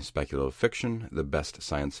YA speculative fiction, the best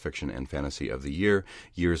science fiction and fantasy of the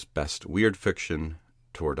year's best weird fiction,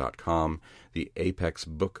 Tor.com, the Apex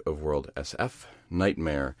Book of World SF,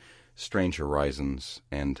 Nightmare, Strange Horizons,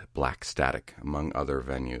 and Black Static, among other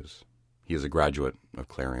venues. He is a graduate of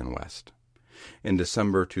Clarion West. In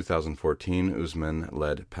December 2014, Usman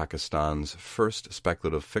led Pakistan's first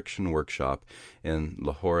speculative fiction workshop in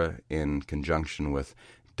Lahore in conjunction with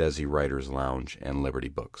Desi Writers Lounge and Liberty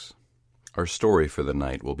Books. Our story for the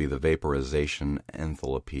night will be the vaporization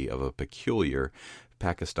enthalpy of a peculiar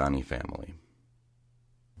Pakistani family.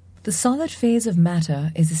 The solid phase of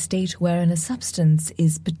matter is a state wherein a substance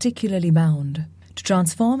is particularly bound. To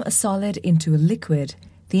transform a solid into a liquid,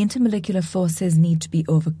 the intermolecular forces need to be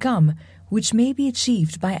overcome, which may be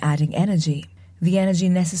achieved by adding energy. The energy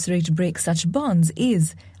necessary to break such bonds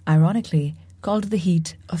is, ironically, called the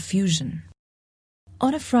heat of fusion.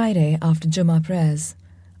 On a Friday after Jummah prayers,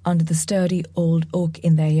 under the sturdy old oak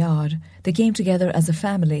in their yard, they came together as a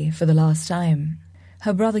family for the last time.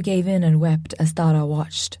 Her brother gave in and wept as Tara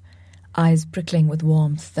watched, eyes prickling with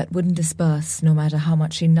warmth that wouldn't disperse no matter how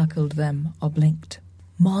much she knuckled them or blinked.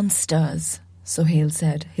 "Monsters," Sohail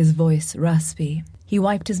said, his voice raspy. He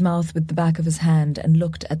wiped his mouth with the back of his hand and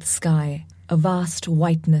looked at the sky, a vast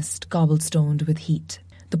whiteness cobblestoned with heat.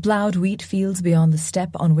 The ploughed wheat fields beyond the step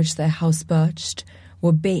on which their house perched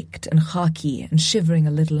were baked and khaki and shivering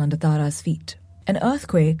a little under Tara's feet. An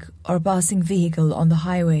earthquake or a passing vehicle on the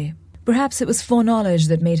highway. Perhaps it was foreknowledge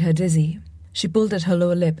that made her dizzy. She pulled at her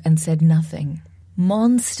lower lip and said nothing.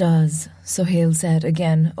 "Monsters," Sohail said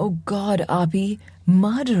again. "Oh God, Abi,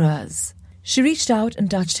 murderers." She reached out and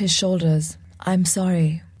touched his shoulders. "I'm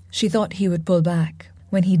sorry." She thought he would pull back.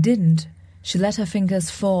 When he didn't, she let her fingers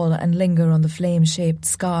fall and linger on the flame-shaped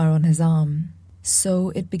scar on his arm. So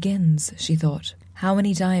it begins, she thought. How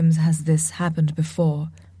many times has this happened before,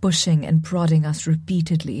 pushing and prodding us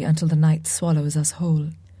repeatedly until the night swallows us whole?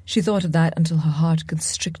 She thought of that until her heart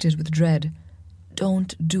constricted with dread.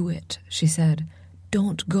 "Don't do it," she said.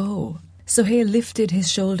 "Don't go." Sohail lifted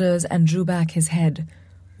his shoulders and drew back his head,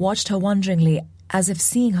 watched her wonderingly, as if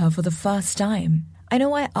seeing her for the first time. "I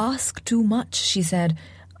know I ask too much," she said.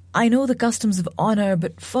 "I know the customs of honor,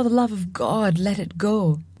 but for the love of God, let it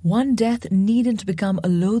go. One death needn't become a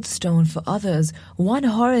lodestone for others. One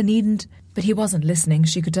horror needn't—" But he wasn't listening,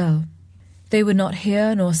 she could tell. They would not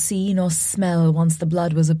hear, nor see, nor smell once the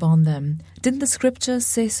blood was upon them. Didn't the scriptures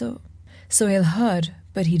say so? Sohail heard,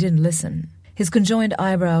 but he didn't listen. His conjoined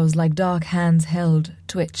eyebrows, like dark hands held,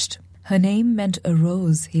 twitched. "Her name meant a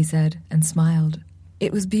rose," he said, and smiled.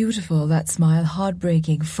 It was beautiful, that smile,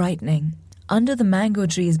 heartbreaking, frightening. "Under the mango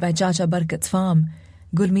trees by Chacha Barkat's farm,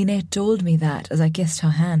 Gulmine told me that as I kissed her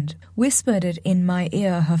hand, whispered it in my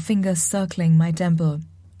ear, her fingers circling my temple.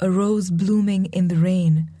 A rose blooming in the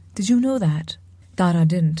rain. Did you know that?" Tara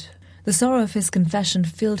didn't. The sorrow of his confession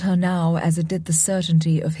filled her now as it did the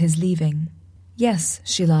certainty of his leaving. "Yes,"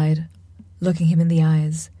 she lied, looking him in the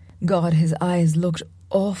eyes. God, his eyes looked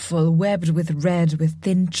awful, webbed with red, with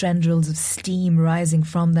thin tendrils of steam rising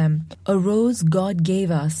from them. A rose God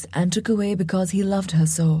gave us and took away because he loved her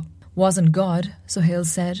so. "Wasn't God," Sohail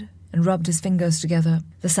said, and rubbed his fingers together.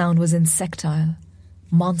 The sound was insectile.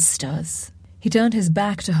 "Monsters." He turned his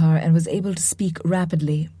back to her and was able to speak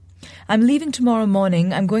rapidly. I'm leaving tomorrow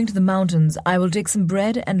morning. I'm going to the mountains. I will take some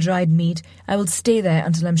bread and dried meat. I will stay there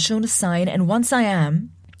until I'm shown a sign, and once I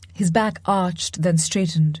am... His back arched, then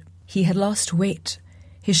straightened. He had lost weight.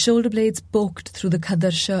 His shoulder blades poked through the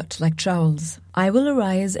khadar shirt like trowels. I will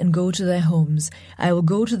arise and go to their homes. I will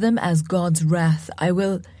go to them as God's wrath. I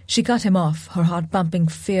will... She cut him off, her heart pumping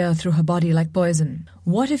fear through her body like poison.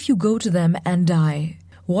 What if you go to them and die?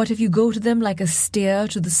 What if you go to them like a steer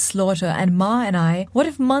to the slaughter, and Ma and I, what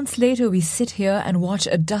if months later we sit here and watch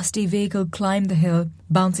a dusty vehicle climb the hill,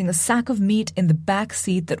 bouncing a sack of meat in the back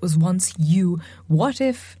seat that was once you? What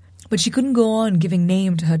if... But she couldn't go on giving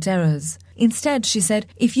name to her terrors. Instead, she said,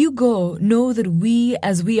 if you go, know that we,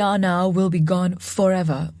 as we are now, will be gone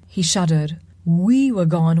forever. He shuddered. We were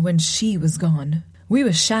gone when she was gone. We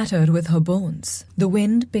were shattered with her bones. The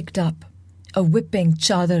wind picked up. A whipping,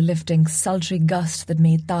 chadar-lifting, sultry gust that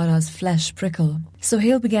made Tara's flesh prickle.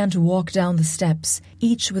 Sohail began to walk down the steps,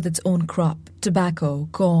 each with its own crop, tobacco,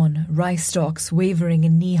 corn, rice stalks wavering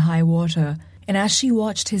in knee-high water. And as she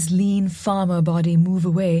watched his lean farmer body move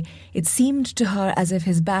away, it seemed to her as if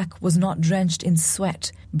his back was not drenched in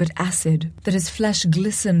sweat, but acid, that his flesh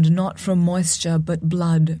glistened not from moisture, but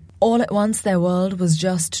blood. All at once their world was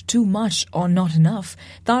just too much or not enough.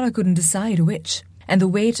 Tara couldn't decide which. And the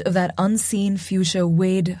weight of that unseen future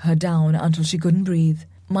weighed her down until she couldn't breathe.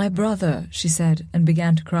 My brother, she said, and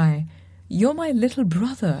began to cry. You're my little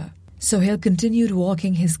brother. Sohail continued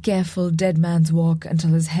walking his careful dead man's walk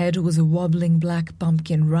until his head was a wobbling black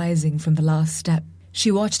pumpkin rising from the last step. She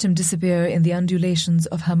watched him disappear in the undulations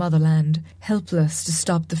of her motherland, helpless to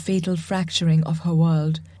stop the fatal fracturing of her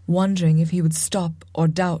world, wondering if he would stop or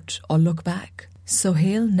doubt or look back.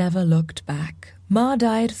 Sohail never looked back. Ma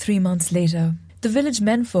died 3 months later. The village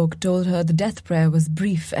menfolk told her the death prayer was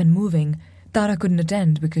brief and moving. Tara couldn't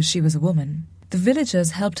attend because she was a woman. The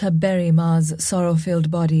villagers helped her bury Ma's sorrow-filled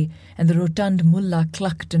body, and the rotund mullah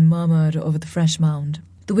clucked and murmured over the fresh mound.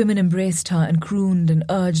 The women embraced her and crooned and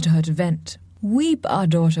urged her to vent. Weep, our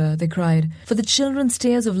daughter, they cried, for the children's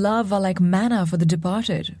tears of love are like manna for the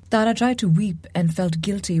departed. Tara tried to weep and felt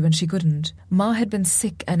guilty when she couldn't. Ma had been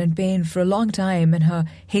sick and in pain for a long time, and her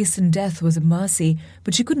hastened death was a mercy,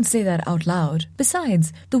 but she couldn't say that out loud.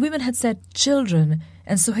 Besides, the women had said children,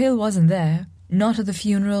 and Sohail wasn't there. Not at the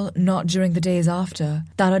funeral, not during the days after.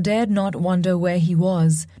 Tara dared not wonder where he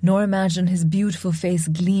was, nor imagine his beautiful face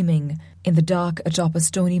gleaming in the dark atop a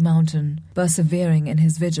stony mountain, persevering in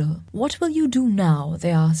his vigil. What will you do now?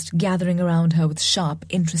 They asked, gathering around her with sharp,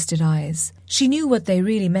 interested eyes. She knew what they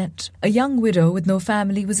really meant. A young widow with no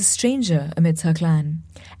family was a stranger amidst her clan.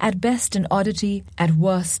 At best an oddity, at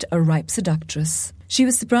worst a ripe seductress. She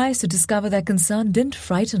was surprised to discover their concern didn't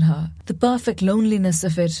frighten her. The perfect loneliness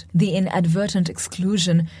of it, the inadvertent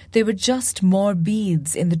exclusion, they were just more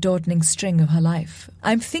beads in the tautening string of her life.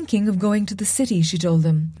 I'm thinking of going to the city, she told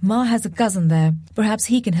them. Ma has a cousin there. Perhaps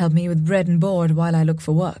he can help me with bread and board while I look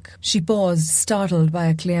for work. She paused, startled by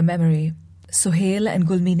a clear memory. Sohail and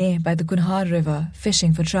Gulmine by the Kunhar River,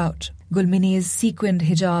 fishing for trout. Gulmine's sequined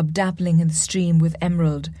hijab dappling in the stream with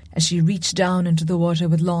emerald as she reached down into the water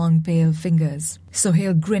with long, pale fingers.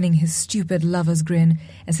 Sohail grinning his stupid lover's grin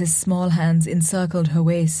as his small hands encircled her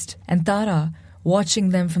waist, and Tara watching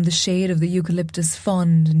them from the shade of the eucalyptus,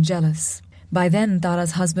 fond and jealous. By then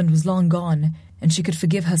Tara's husband was long gone, and she could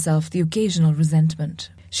forgive herself the occasional resentment.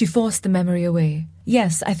 She forced the memory away.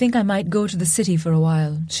 Yes, I think I might go to the city for a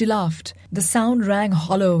while. She laughed. The sound rang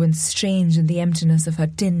hollow and strange in the emptiness of her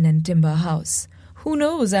tin and timber house. Who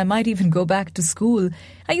knows, I might even go back to school.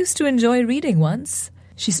 I used to enjoy reading once.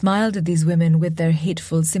 She smiled at these women with their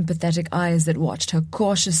hateful, sympathetic eyes that watched her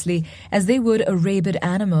cautiously as they would a rabid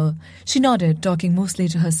animal. She nodded, talking mostly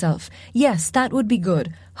to herself. Yes, that would be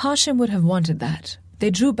good. Hashim would have wanted that.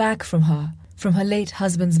 They drew back from her late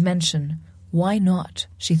husband's mention. Why not?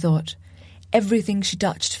 She thought. Everything she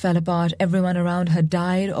touched fell apart. Everyone around her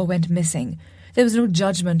died or went missing. There was no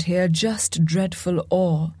judgment here, just dreadful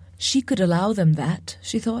awe. She could allow them that,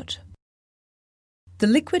 she thought. The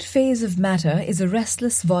liquid phase of matter is a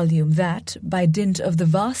restless volume that, by dint of the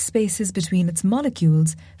vast spaces between its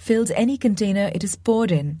molecules, fills any container it is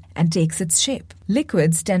poured in and takes its shape.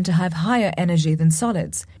 Liquids tend to have higher energy than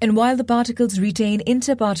solids, and while the particles retain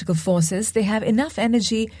interparticle forces, they have enough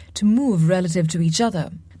energy to move relative to each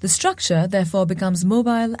other. The structure, therefore, becomes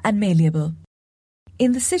mobile and malleable.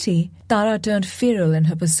 In the city, Tara turned feral in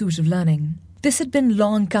her pursuit of learning. This had been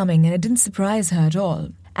long coming, and it didn't surprise her at all.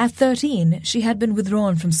 At 13, she had been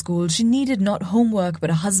withdrawn from school. She needed not homework but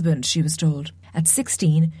a husband, she was told. At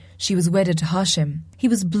 16, she was wedded to Hashim. He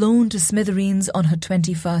was blown to smithereens on her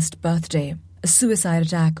 21st birthday. a suicide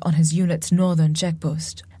attack on his unit's northern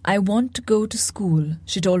checkpost. "I want to go to school,"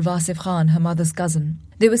 she told Vasif Khan, her mother's cousin.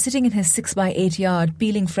 They were sitting in his 6x8 yard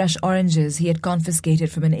peeling fresh oranges he had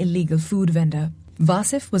confiscated from an illegal food vendor.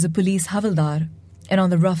 Vasif was a police havildar and on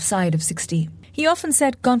the rough side of 60. He often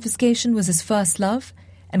said confiscation was his first love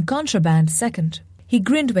and contraband second. He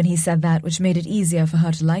grinned when he said that, which made it easier for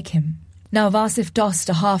her to like him. Now Vasif tossed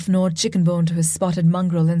a half-gnawed chicken bone to his spotted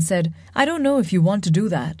mongrel and said, "I don't know if you want to do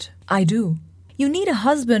that. I do. You need a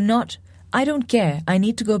husband, not... I don't care. I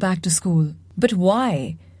need to go back to school." "But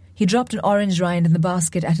why?" He dropped an orange rind in the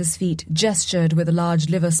basket at his feet, gestured with a large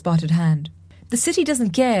liver-spotted hand. "The city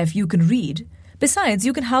doesn't care if you can read. Besides,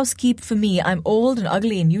 you can housekeep for me. I'm old and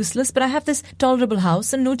ugly and useless, but I have this tolerable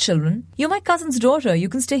house and no children. You're my cousin's daughter. You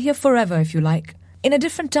can stay here forever if you like." In a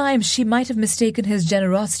different time, she might have mistaken his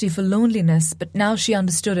generosity for loneliness, but now she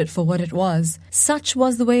understood it for what it was. Such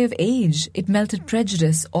was the way of age. It melted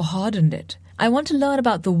prejudice or hardened it. "I want to learn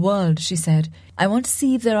about the world," she said. "I want to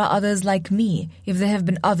see if there are others like me, if there have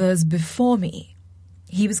been others before me."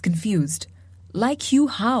 He was confused. "Like you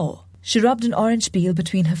how?" She rubbed an orange peel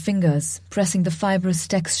between her fingers, pressing the fibrous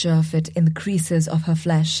texture of it in the creases of her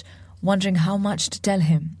flesh, wondering how much to tell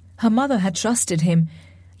him. Her mother had trusted him,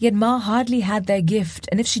 yet Ma hardly had their gift,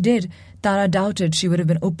 and if she did, Tara doubted she would have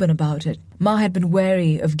been open about it. Ma had been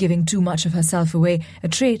wary of giving too much of herself away, a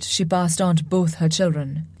trait she passed on to both her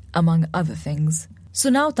children, among other things. So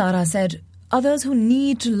now Tara said, "Others who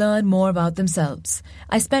need to learn more about themselves.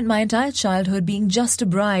 I spent my entire childhood being just a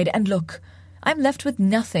bride, and look, I'm left with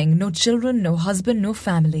nothing, no children, no husband, no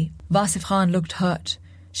family." Vasif Khan looked hurt.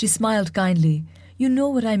 She smiled kindly. "You know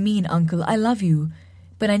what I mean, uncle. I love you,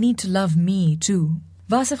 but I need to love me too."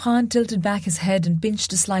 Vasif Khan tilted back his head and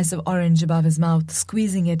pinched a slice of orange above his mouth,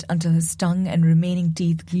 squeezing it until his tongue and remaining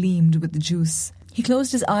teeth gleamed with the juice. He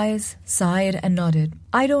closed his eyes, sighed, and nodded.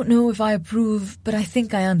 "I don't know if I approve, but I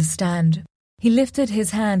think I understand." He lifted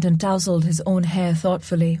his hand and tousled his own hair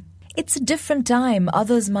thoughtfully. "It's a different time.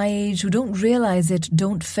 Others my age who don't realize it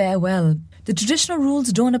don't fare well. The traditional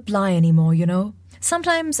rules don't apply anymore, you know.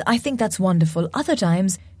 Sometimes I think that's wonderful. Other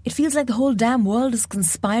times it feels like the whole damn world is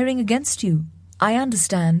conspiring against you." "I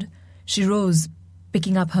understand." She rose,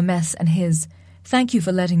 picking up her mess and his. "Thank you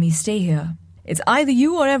for letting me stay here." "It's either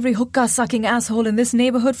you or every hookah-sucking asshole in this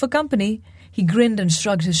neighborhood for company." He grinned and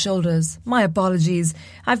shrugged his shoulders. "My apologies.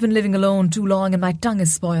 I've been living alone too long and my tongue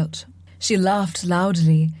is spoilt." She laughed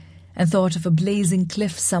loudly and thought of a blazing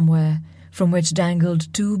cliff somewhere from which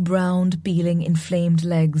dangled two browned, peeling, inflamed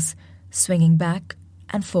legs, swinging back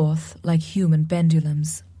and forth like human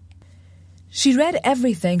pendulums. She read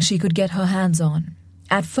everything she could get her hands on.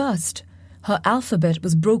 At first, her alphabet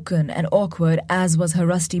was broken and awkward, as was her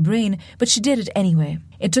rusty brain, but she did it anyway.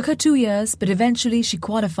 It took her 2 years, but eventually she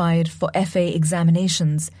qualified for FA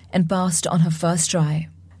examinations and passed on her first try.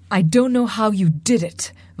 "I don't know how you did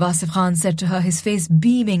it," Vasif Khan said to her, his face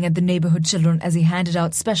beaming at the neighborhood children as he handed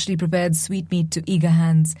out specially prepared sweetmeat to eager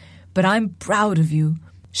hands. "But I'm proud of you."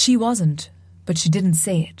 She wasn't, but she didn't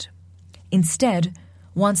say it. Instead,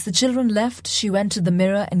 once the children left, she went to the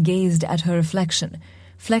mirror and gazed at her reflection,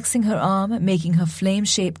 flexing her arm, making her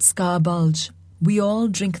flame-shaped scar bulge. "We all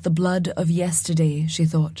drink the blood of yesterday," she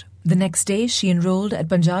thought. The next day, she enrolled at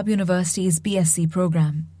Punjab University's BSc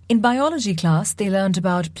program. In biology class, they learned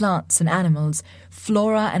about plants and animals,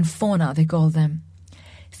 flora and fauna, they call them.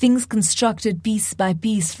 Things constructed piece by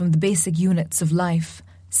piece from the basic units of life,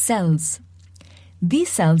 cells. These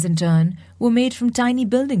cells, in turn, were made from tiny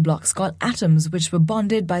building blocks called atoms, which were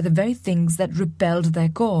bonded by the very things that repelled their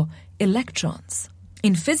core, electrons.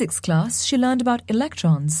 In physics class, she learned about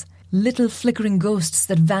electrons, little flickering ghosts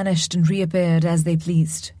that vanished and reappeared as they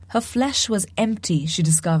pleased. Her flesh was empty, she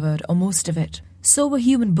discovered, or most of it. So were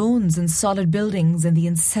human bones and solid buildings in the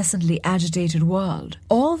incessantly agitated world.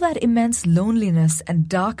 All that immense loneliness and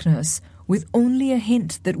darkness with only a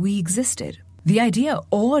hint that we existed. The idea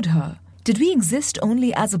awed her. Did we exist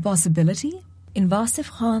only as a possibility? In Vasif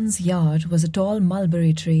Khan's yard was a tall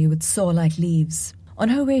mulberry tree with saw-like leaves. On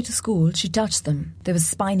her way to school, she touched them. They were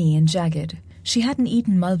spiny and jagged. She hadn't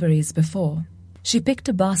eaten mulberries before. She picked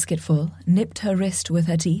a basketful, nipped her wrist with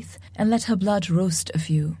her teeth, and let her blood roast a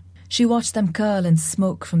few. She watched them curl and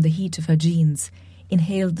smoke from the heat of her jeans,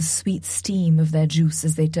 inhaled the sweet steam of their juice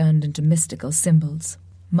as they turned into mystical symbols.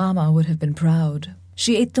 Mama would have been proud.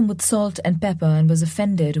 She ate them with salt and pepper and was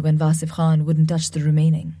offended when Vasif Khan wouldn't touch the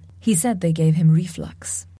remaining. He said they gave him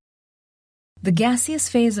reflux. The gaseous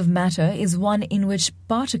phase of matter is one in which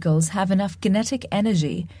particles have enough kinetic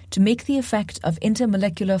energy to make the effect of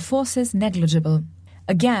intermolecular forces negligible.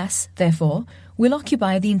 A gas, therefore, will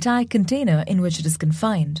occupy the entire container in which it is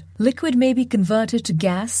confined. Liquid may be converted to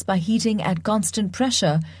gas by heating at constant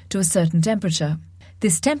pressure to a certain temperature.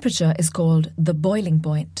 This temperature is called the boiling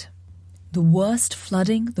point. The worst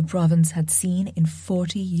flooding the province had seen in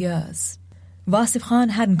 40 years. Wasif Khan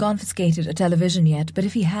hadn't confiscated a television yet, but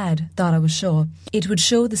if he had, Tara was sure, it would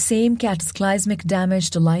show the same cataclysmic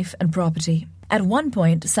damage to life and property. At one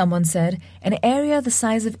point, someone said, an area the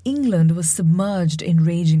size of England was submerged in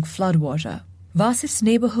raging floodwater. Wasif's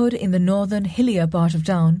neighbourhood in the northern, hillier part of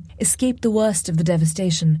town escaped the worst of the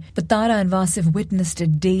devastation, but Tara and Wasif witnessed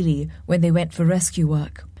it daily when they went for rescue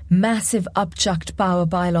work. Massive upchucked power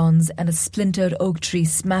pylons and a splintered oak tree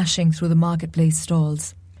smashing through the marketplace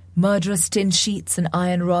stalls. Murderous tin sheets and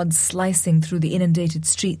iron rods slicing through the inundated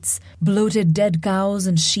streets. Bloated dead cows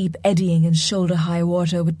and sheep eddying in shoulder-high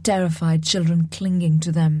water with terrified children clinging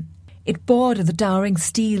to them. It poured at the towering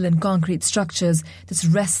steel and concrete structures, this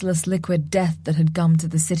restless liquid death that had come to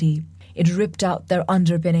the city. It ripped out their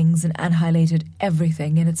underpinnings and annihilated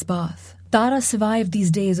everything in its path. Tara survived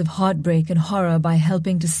these days of heartbreak and horror by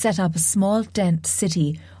helping to set up a small tent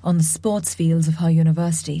city on the sports fields of her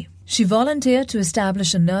university. She volunteered to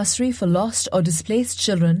establish a nursery for lost or displaced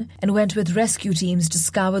children and went with rescue teams to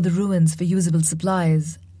scour the ruins for usable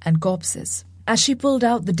supplies and corpses. As she pulled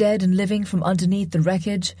out the dead and living from underneath the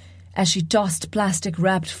wreckage, as she tossed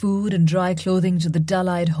plastic-wrapped food and dry clothing to the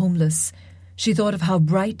dull-eyed homeless, she thought of how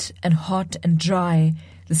bright and hot and dry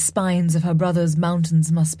the spines of her brother's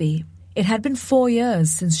mountains must be. It had been 4 years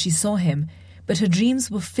since she saw him, but her dreams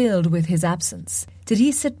were filled with his absence. Did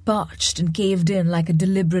he sit parched and caved in like a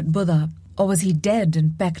deliberate Buddha, or was he dead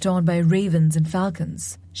and pecked on by ravens and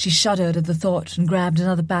falcons? She shuddered at the thought and grabbed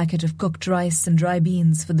another packet of cooked rice and dry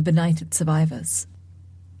beans for the benighted survivors.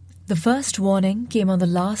 The first warning came on the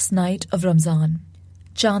last night of Ramzan,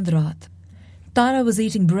 Chandrat. Tara was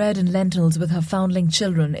eating bread and lentils with her foundling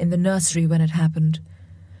children in the nursery when it happened.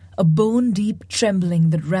 A bone-deep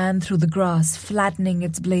trembling that ran through the grass, flattening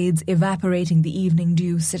its blades, evaporating the evening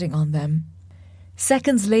dew sitting on them.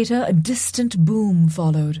 Seconds later, a distant boom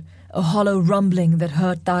followed, a hollow rumbling that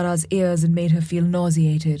hurt Tara's ears and made her feel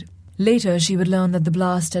nauseated. Later, she would learn that the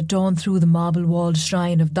blast had torn through the marble-walled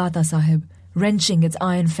shrine of Data Sahib, wrenching its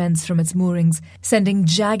iron fence from its moorings, sending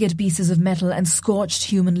jagged pieces of metal and scorched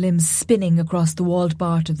human limbs spinning across the walled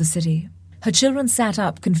part of the city. Her children sat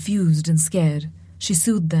up, confused and scared. She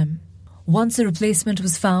soothed them. Once a replacement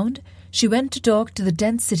was found, she went to talk to the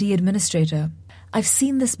tent city administrator. "I've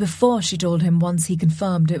seen this before," she told him once he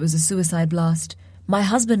confirmed it was a suicide blast. "My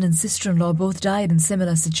husband and sister-in-law both died in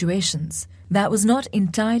similar situations." That was not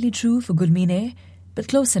entirely true for Gulmine, but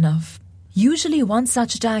close enough. Usually one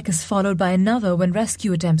such attack is followed by another when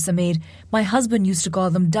rescue attempts are made. My husband used to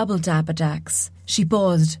call them double-tap attacks. She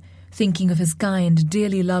paused, thinking of his kind,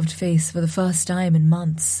 dearly loved face for the first time in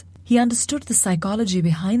months. He understood the psychology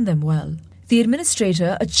behind them well. The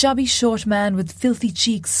administrator, a chubby short man with filthy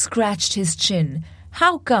cheeks, scratched his chin.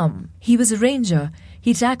 How come? He was a ranger.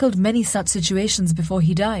 He tackled many such situations before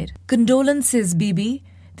he died. "Condolences, Bibi."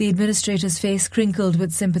 The administrator's face crinkled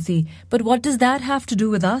with sympathy. "But what does that have to do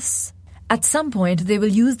with us?" "At some point, they will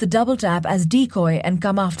use the double tap as decoy and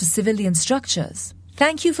come after civilian structures."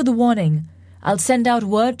 "Thank you for the warning. I'll send out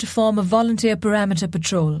word to form a volunteer perimeter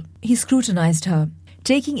patrol." He scrutinized her,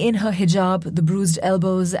 taking in her hijab, the bruised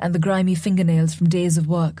elbows and the grimy fingernails from days of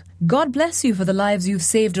work. "God bless you for the lives you've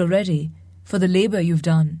saved already, for the labor you've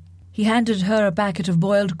done." He handed her a packet of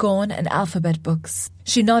boiled corn and alphabet books.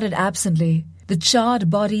 She nodded absently, the charred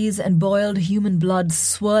bodies and boiled human blood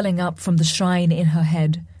swirling up from the shrine in her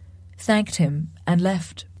head, thanked him, and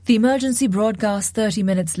left. The emergency broadcast 30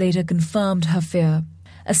 minutes later confirmed her fear.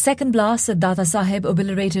 A second blast at Data Sahib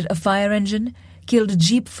obliterated a fire engine, killed a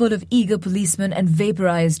jeep full of eager policemen and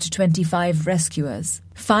vaporized 25 rescuers.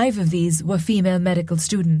 5 of these were female medical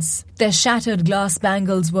students. Their shattered glass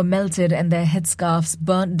bangles were melted and their headscarves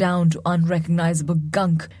burnt down to unrecognizable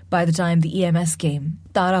gunk by the time the EMS came.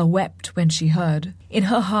 Tara wept when she heard. In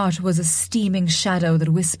her heart was a steaming shadow that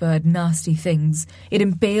whispered nasty things. It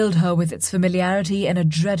impaled her with its familiarity, and a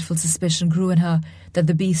dreadful suspicion grew in her that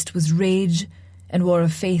the beast was rage and wore a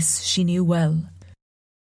face she knew well.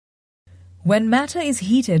 When matter is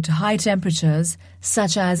heated to high temperatures,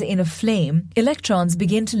 such as in a flame, electrons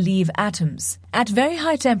begin to leave atoms. At very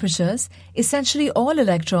high temperatures, essentially all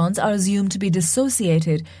electrons are assumed to be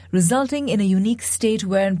dissociated, resulting in a unique state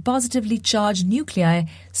wherein positively charged nuclei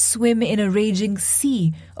swim in a raging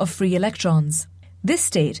sea of free electrons. This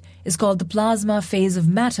state is called the plasma phase of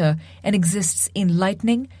matter and exists in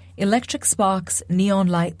lightning, electric sparks, neon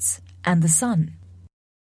lights, and the sun.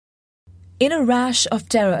 In a rash of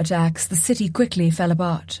terror attacks, the city quickly fell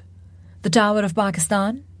apart. The Tower of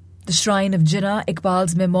Pakistan, the shrine of Jinnah,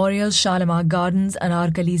 Iqbal's memorial, Shalimar Gardens,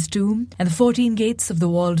 Anarkali's tomb, and the 14 gates of the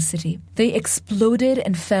walled city. They exploded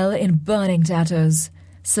and fell in burning tatters,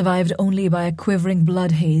 survived only by a quivering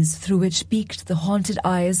blood haze through which peeked the haunted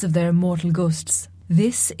eyes of their immortal ghosts.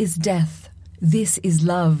 This is death. This is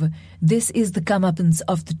love. This is the comeuppance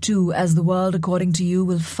of the two, as the world, according to you,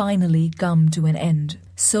 will finally come to an end.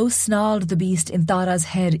 So snarled the beast in Tara's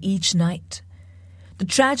head each night. The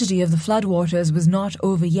tragedy of the floodwaters was not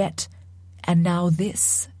over yet, and now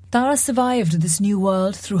this. Tara survived this new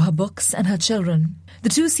world through her books and her children. The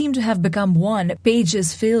two seemed to have become one,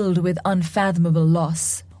 pages filled with unfathomable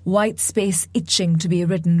loss, white space itching to be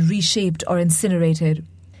written, reshaped or incinerated.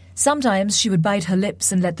 Sometimes she would bite her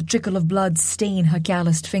lips and let the trickle of blood stain her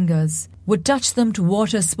calloused fingers, would touch them to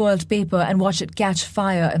water-spoilt paper and watch it catch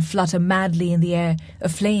fire and flutter madly in the air,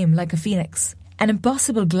 aflame like a phoenix. An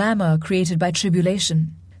impossible glamour created by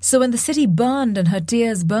tribulation. So when the city burned and her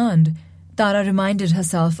tears burned, Tara reminded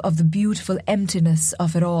herself of the beautiful emptiness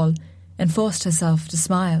of it all and forced herself to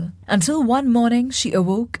smile. Until one morning she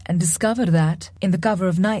awoke and discovered that, in the cover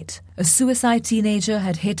of night, a suicide teenager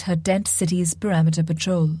had hit her tent city's perimeter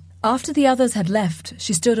patrol. After the others had left,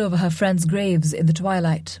 she stood over her friends' graves in the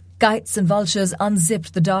twilight. Kites and vultures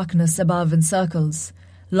unzipped the darkness above in circles,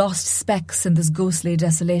 lost specks in this ghostly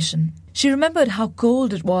desolation. She remembered how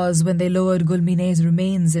cold it was when they lowered Gulmine's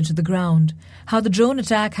remains into the ground, how the drone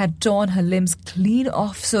attack had torn her limbs clean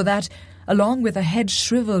off so that, along with a head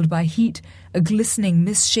shriveled by heat, a glistening,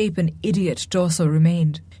 misshapen idiot torso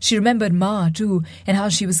remained. She remembered Ma, too, and how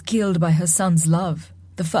she was killed by her son's love,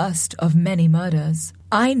 the first of many murders.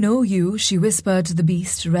 "I know you," she whispered to the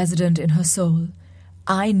beast resident in her soul.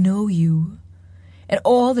 "I know you." And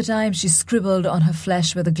all the time she scribbled on her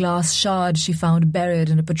flesh with a glass shard she found buried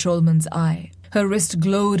in a patrolman's eye. Her wrist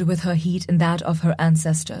glowed with her heat and that of her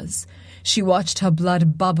ancestors. She watched her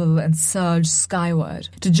blood bubble and surge skyward,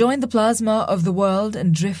 to join the plasma of the world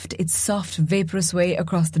and drift its soft, vaporous way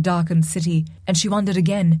across the darkened city, and she wondered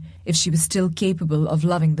again if she was still capable of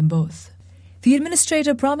loving them both. The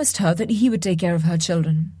administrator promised her that he would take care of her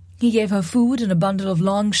children. He gave her food and a bundle of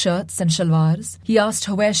long shirts and shalwars. He asked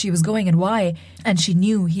her where she was going and why, and she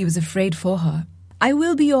knew he was afraid for her. "I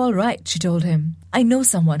will be all right," she told him. "I know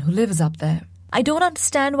someone who lives up there." "I don't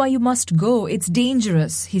understand why you must go. It's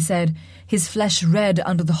dangerous," he said, his flesh red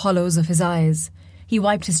under the hollows of his eyes. He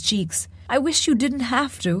wiped his cheeks. "I wish you didn't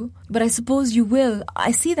have to, but I suppose you will.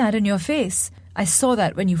 I see that in your face. I saw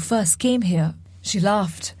that when you first came here." She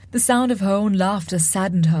laughed. The sound of her own laughter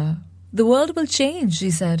saddened her. "The world will change,"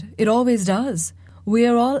 she said. "It always does. We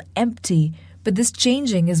are all empty, but this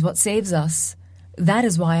changing is what saves us. That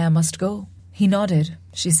is why I must go." He nodded.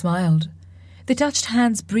 She smiled. They touched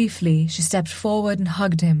hands briefly. She stepped forward and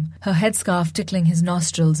hugged him, her headscarf tickling his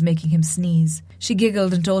nostrils, making him sneeze. She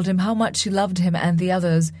giggled and told him how much she loved him and the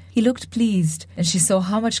others. He looked pleased, and she saw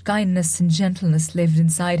how much kindness and gentleness lived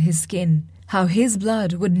inside his skin, how his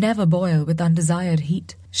blood would never boil with undesired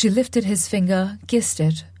heat. She lifted his finger, kissed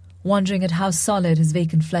it, wondering at how solid his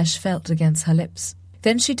vacant flesh felt against her lips.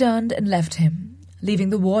 Then she turned and left him,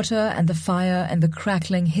 leaving the water and the fire and the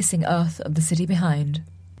crackling, hissing earth of the city behind.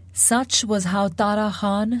 Such was how Tara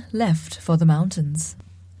Khan left for the mountains.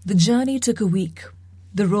 The journey took a week.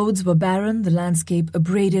 The roads were barren, the landscape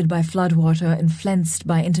abraded by floodwater and flensed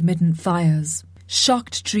by intermittent fires.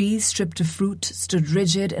 Shocked trees stripped of fruit stood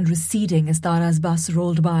rigid and receding as Tara's bus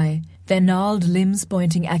rolled by, their gnarled limbs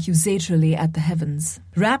pointing accusatorily at the heavens.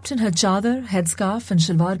 Wrapped in her chadar, headscarf and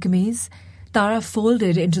shalwar kameez, Tara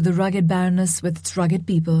folded into the rugged barrenness with its rugged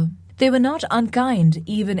people. They were not unkind,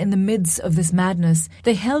 even in the midst of this madness.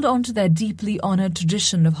 They held on to their deeply honored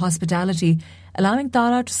tradition of hospitality, allowing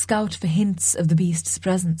Tara to scout for hints of the beast's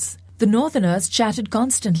presence. The northerners chatted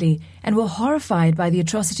constantly and were horrified by the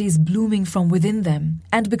atrocities blooming from within them.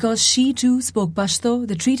 And because she too spoke Pashto,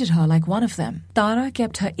 they treated her like one of them. Tara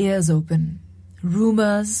kept her ears open.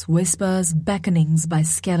 Rumors, whispers, beckonings by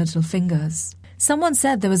skeletal fingers. Someone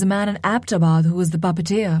said there was a man in Abtabad who was the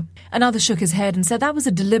puppeteer. Another shook his head and said that was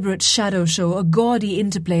a deliberate shadow show, a gaudy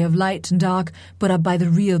interplay of light and dark put up by the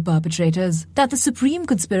real perpetrators. That the supreme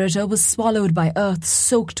conspirator was swallowed by earth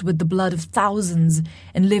soaked with the blood of thousands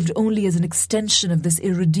and lived only as an extension of this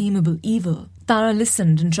irredeemable evil. Tara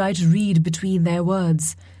listened and tried to read between their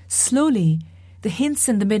words. Slowly, the hints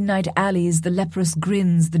in the midnight alleys, the leprous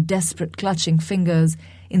grins, the desperate clutching fingers,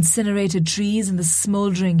 incinerated trees and the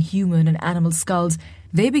smouldering human and animal skulls,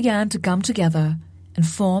 they began to come together and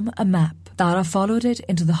form a map. Tara followed it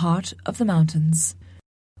into the heart of the mountains.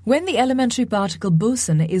 When the elementary particle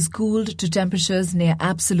boson is cooled to temperatures near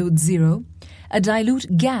absolute zero, a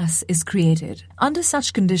dilute gas is created. Under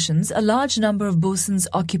such conditions, a large number of bosons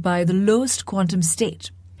occupy the lowest quantum state,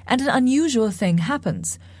 and an unusual thing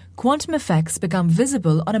happens. Quantum effects become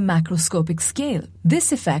visible on a macroscopic scale.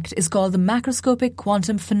 This effect is called the macroscopic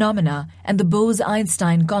quantum phenomena, and the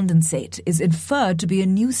Bose-Einstein condensate is inferred to be a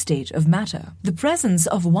new state of matter. The presence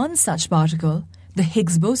of one such particle, the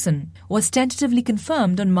Higgs boson, was tentatively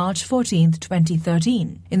confirmed on March 14,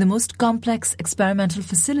 2013, in the most complex experimental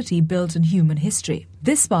facility built in human history.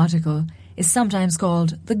 This particle is sometimes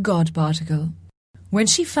called the God particle. When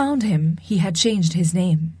she found him, he had changed his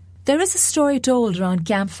name. There is a story told around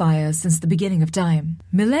campfires since the beginning of time.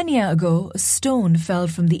 Millennia ago, a stone fell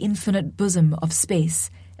from the infinite bosom of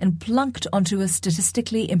space and plunked onto a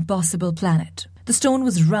statistically impossible planet. The stone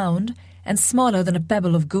was round and smaller than a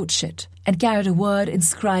pebble of goat shit, and carried a word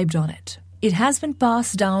inscribed on it. It has been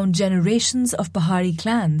passed down generations of Pahari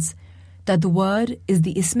clans that the word is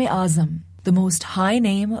the Isme Azam, the most high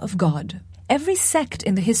name of God. Every sect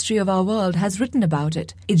in the history of our world has written about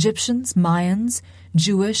it: Egyptians, Mayans,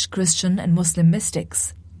 Jewish, Christian, and Muslim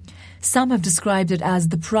mystics. Some have described it as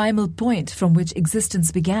the primal point from which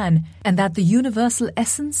existence began, and that the universal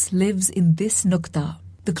essence lives in this nukta.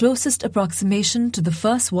 The closest approximation to the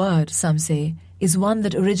first word, some say, is one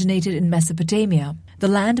that originated in Mesopotamia, the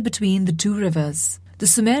land between the two rivers. The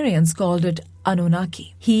Sumerians called it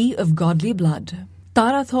Anunnaki, he of godly blood.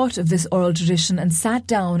 Tara thought of this oral tradition and sat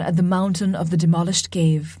down at the mountain of the demolished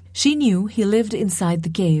cave. She knew he lived inside the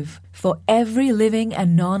cave, for every living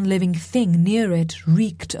and non-living thing near it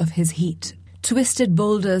reeked of his heat. Twisted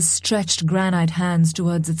boulders stretched granite hands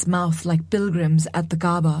towards its mouth like pilgrims at the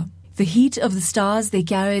Kaaba. The heat of the stars they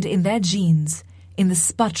carried in their genes, in the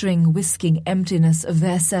sputtering, whisking emptiness of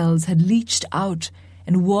their cells, had leached out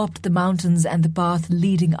and warped the mountains and the path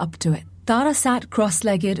leading up to it. Tara sat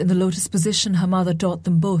cross-legged in the lotus position her mother taught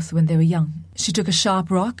them both when they were young. She took a sharp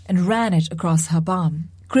rock and ran it across her palm.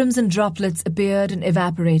 Crimson droplets appeared and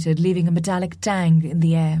evaporated, leaving a metallic tang in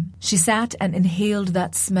the air. She sat and inhaled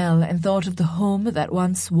that smell and thought of the home that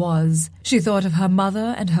once was. She thought of her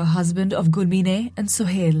mother and her husband, of Gulmine and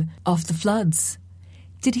Sohail, of the floods.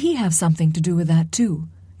 Did he have something to do with that too?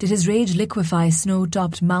 Did his rage liquefy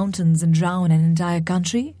snow-topped mountains and drown an entire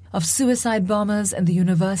country? Of suicide bombers and the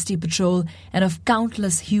university patrol, and of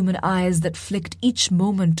countless human eyes that flicked each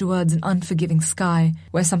moment towards an unforgiving sky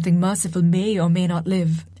where something merciful may or may not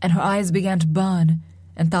live. And her eyes began to burn,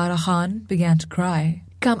 and Tara Khan began to cry.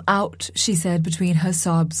 "Come out," she said between her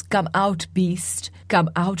sobs. "Come out, beast. Come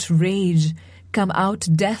out, rage. Come out,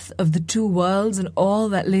 death of the two worlds and all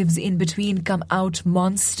that lives in between. Come out,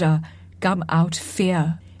 monster. Come out,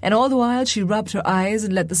 fear." And all the while she rubbed her eyes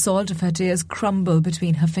and let the salt of her tears crumble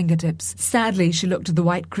between her fingertips. Sadly, she looked at the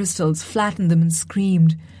white crystals, flattened them and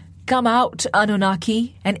screamed, "Come out,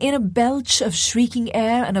 Anunnaki!" And in a belch of shrieking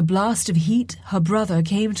air and a blast of heat, her brother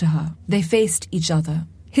came to her. They faced each other.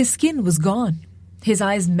 His skin was gone. His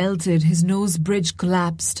eyes melted, his nose bridge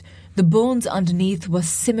collapsed. The bones underneath were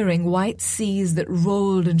simmering white seas that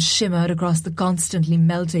rolled and shimmered across the constantly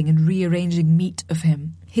melting and rearranging meat of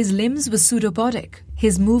him. His limbs were pseudopodic,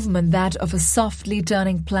 his movement that of a softly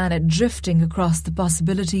turning planet drifting across the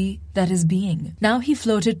possibility that is being. Now he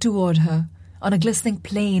floated toward her, on a glistening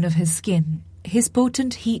plane of his skin. His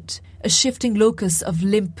potent heat, a shifting locus of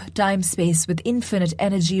limp time-space with infinite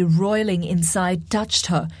energy roiling inside, touched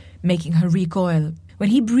her, making her recoil. When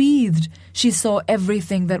he breathed, she saw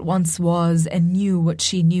everything that once was and knew what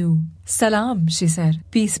she knew. "Salam," she said.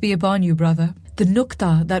 "Peace be upon you, brother." The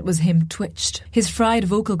nukta that was him twitched. His fried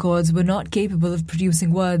vocal cords were not capable of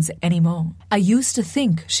producing words anymore. "I used to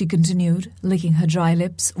think," she continued, licking her dry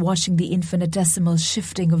lips, watching the infinitesimal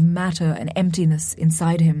shifting of matter and emptiness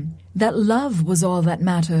inside him, "that love was all that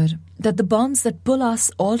mattered, that the bonds that pull us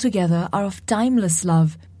all together are of timeless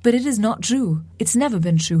love. But it is not true. It's never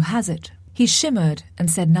been true, has it?" He shimmered and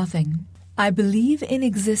said nothing. "I believe in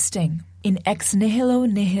existing, in ex nihilo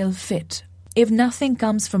nihil fit. If nothing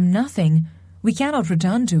comes from nothing, we cannot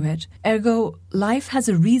return to it. Ergo, life has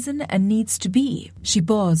a reason and needs to be." She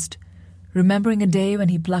paused, remembering a day when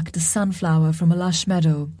he plucked a sunflower from a lush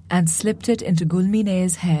meadow and slipped it into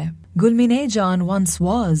Gulmine's hair. Gulmine Jan once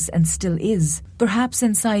was and still is, perhaps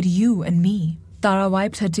inside you and me. Tara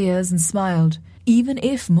wiped her tears and smiled. Even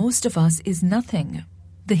if most of us is nothing.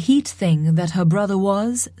 The heat thing that her brother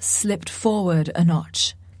was slipped forward a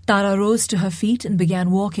notch. Tara rose to her feet and began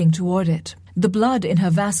walking toward it. The blood in her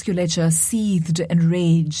vasculature seethed and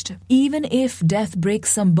raged. Even if death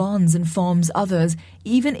breaks some bonds and forms others,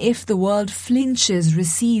 even if the world flinches,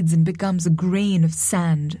 recedes, and becomes a grain of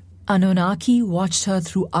sand, Anunnaki watched her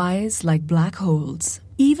through eyes like black holes.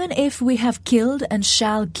 Even if we have killed and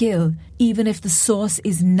shall kill, even if the source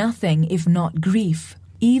is nothing if not grief,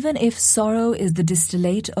 even if sorrow is the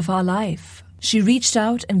distillate of our life. She reached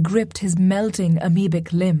out and gripped his melting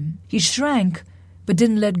amoebic limb. He shrank, but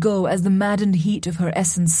didn't let go as the maddened heat of her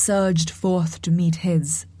essence surged forth to meet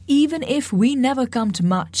his. Even if we never come to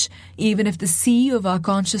much, even if the sea of our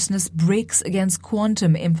consciousness breaks against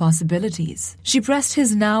quantum impossibilities. She pressed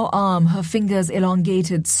his now arm, her fingers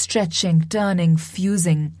elongated, stretching, turning,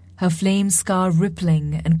 fusing, her flame scar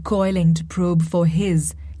rippling and coiling to probe for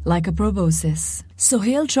his, like a proboscis.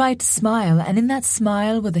 Sohail tried to smile, and in that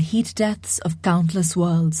smile were the heat deaths of countless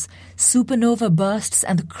worlds, supernova bursts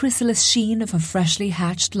and the chrysalis sheen of a freshly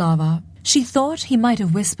hatched lava. She thought he might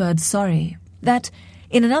have whispered sorry, that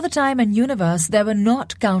in another time and universe there were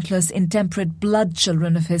not countless intemperate blood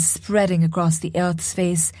children of his spreading across the Earth's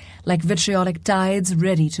face like vitriolic tides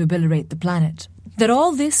ready to obliterate the planet. That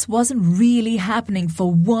all this wasn't really happening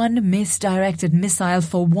for one misdirected missile,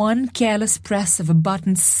 for one careless press of a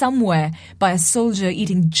button somewhere by a soldier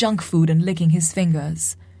eating junk food and licking his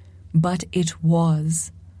fingers. But it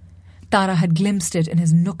was. Tara had glimpsed it in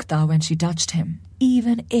his nukta when she touched him.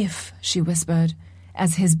 Even if, she whispered,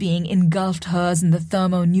 as his being engulfed hers in the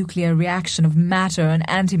thermonuclear reaction of matter and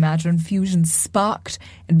antimatter and fusion sparked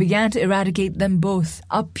and began to eradicate them both,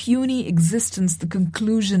 our puny existence, the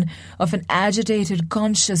conclusion of an agitated,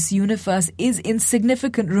 conscious universe, is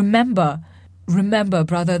insignificant. Remember,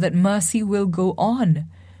 brother, that mercy will go on.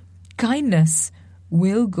 Kindness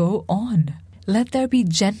will go on. Let there be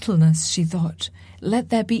gentleness, she thought. Let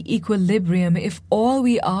there be equilibrium if all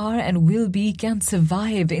we are and will be can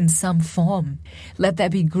survive in some form. Let there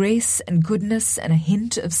be grace and goodness and a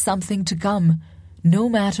hint of something to come, no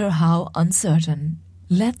matter how uncertain.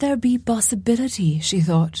 Let there be possibility, she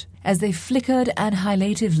thought, as they flickered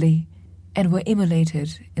annihilatively and were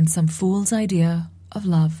immolated in some fool's idea of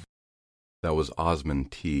love. That was Osman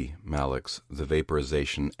T. Malik's The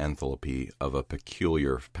Vaporization Enthalpy of a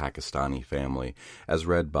Peculiar Pakistani Family, as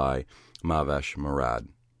read by Mavesh Murad.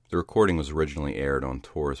 The recording was originally aired on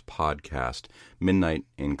Tor's podcast, Midnight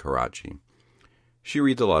in Karachi. She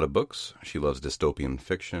reads a lot of books, she loves dystopian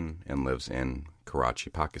fiction, and lives in Karachi,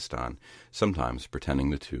 Pakistan, sometimes pretending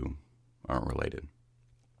the two aren't related.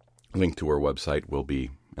 A link to her website will be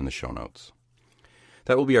in the show notes.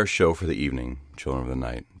 That will be our show for the evening, Children of the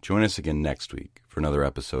Night. Join us again next week for another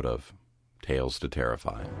episode of Tales to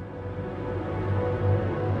Terrify.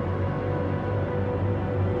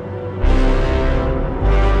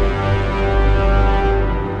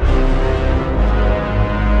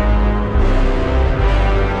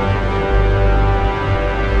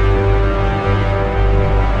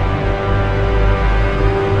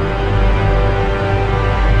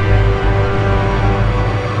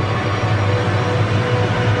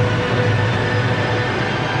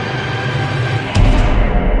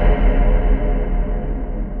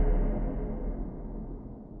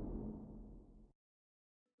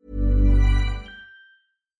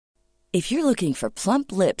 If you're looking for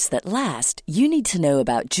plump lips that last, you need to know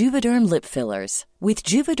about Juvederm lip fillers. With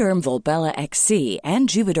Juvederm Volbella XC and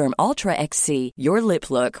Juvederm Ultra XC, your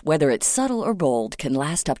lip look, whether it's subtle or bold, can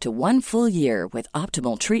last up to 1 full year with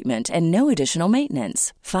optimal treatment and no additional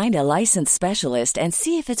maintenance. Find a licensed specialist and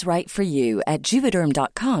see if it's right for you at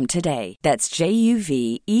Juvederm.com today. That's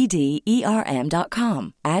JUVEDERM.com.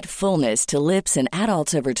 Add fullness to lips in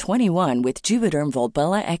adults over 21 with Juvederm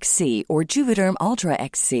Volbella XC or Juvederm Ultra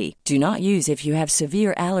XC. Do not use if you have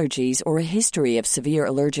severe allergies or a history of severe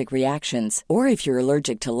allergic reactions, or if you're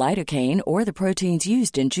allergic to lidocaine or the proteins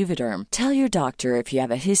used in Juvederm. Tell your doctor if you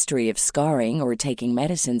have a history of scarring or taking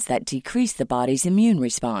medicines that decrease the body's immune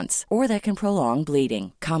response or that can prolong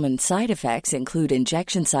bleeding. Common side effects include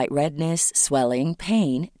injection site redness, swelling,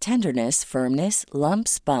 pain, tenderness, firmness,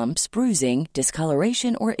 lumps, bumps, bruising,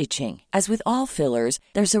 discoloration, or itching. As with all fillers,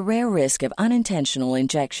 there's a rare risk of unintentional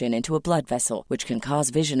injection into a blood vessel, which can cause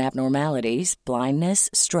vision abnormalities, blindness,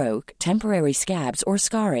 stroke, temporary scabs, or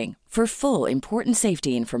scarring. For full, important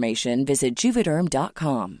safety information, visit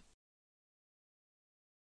Juvederm.com.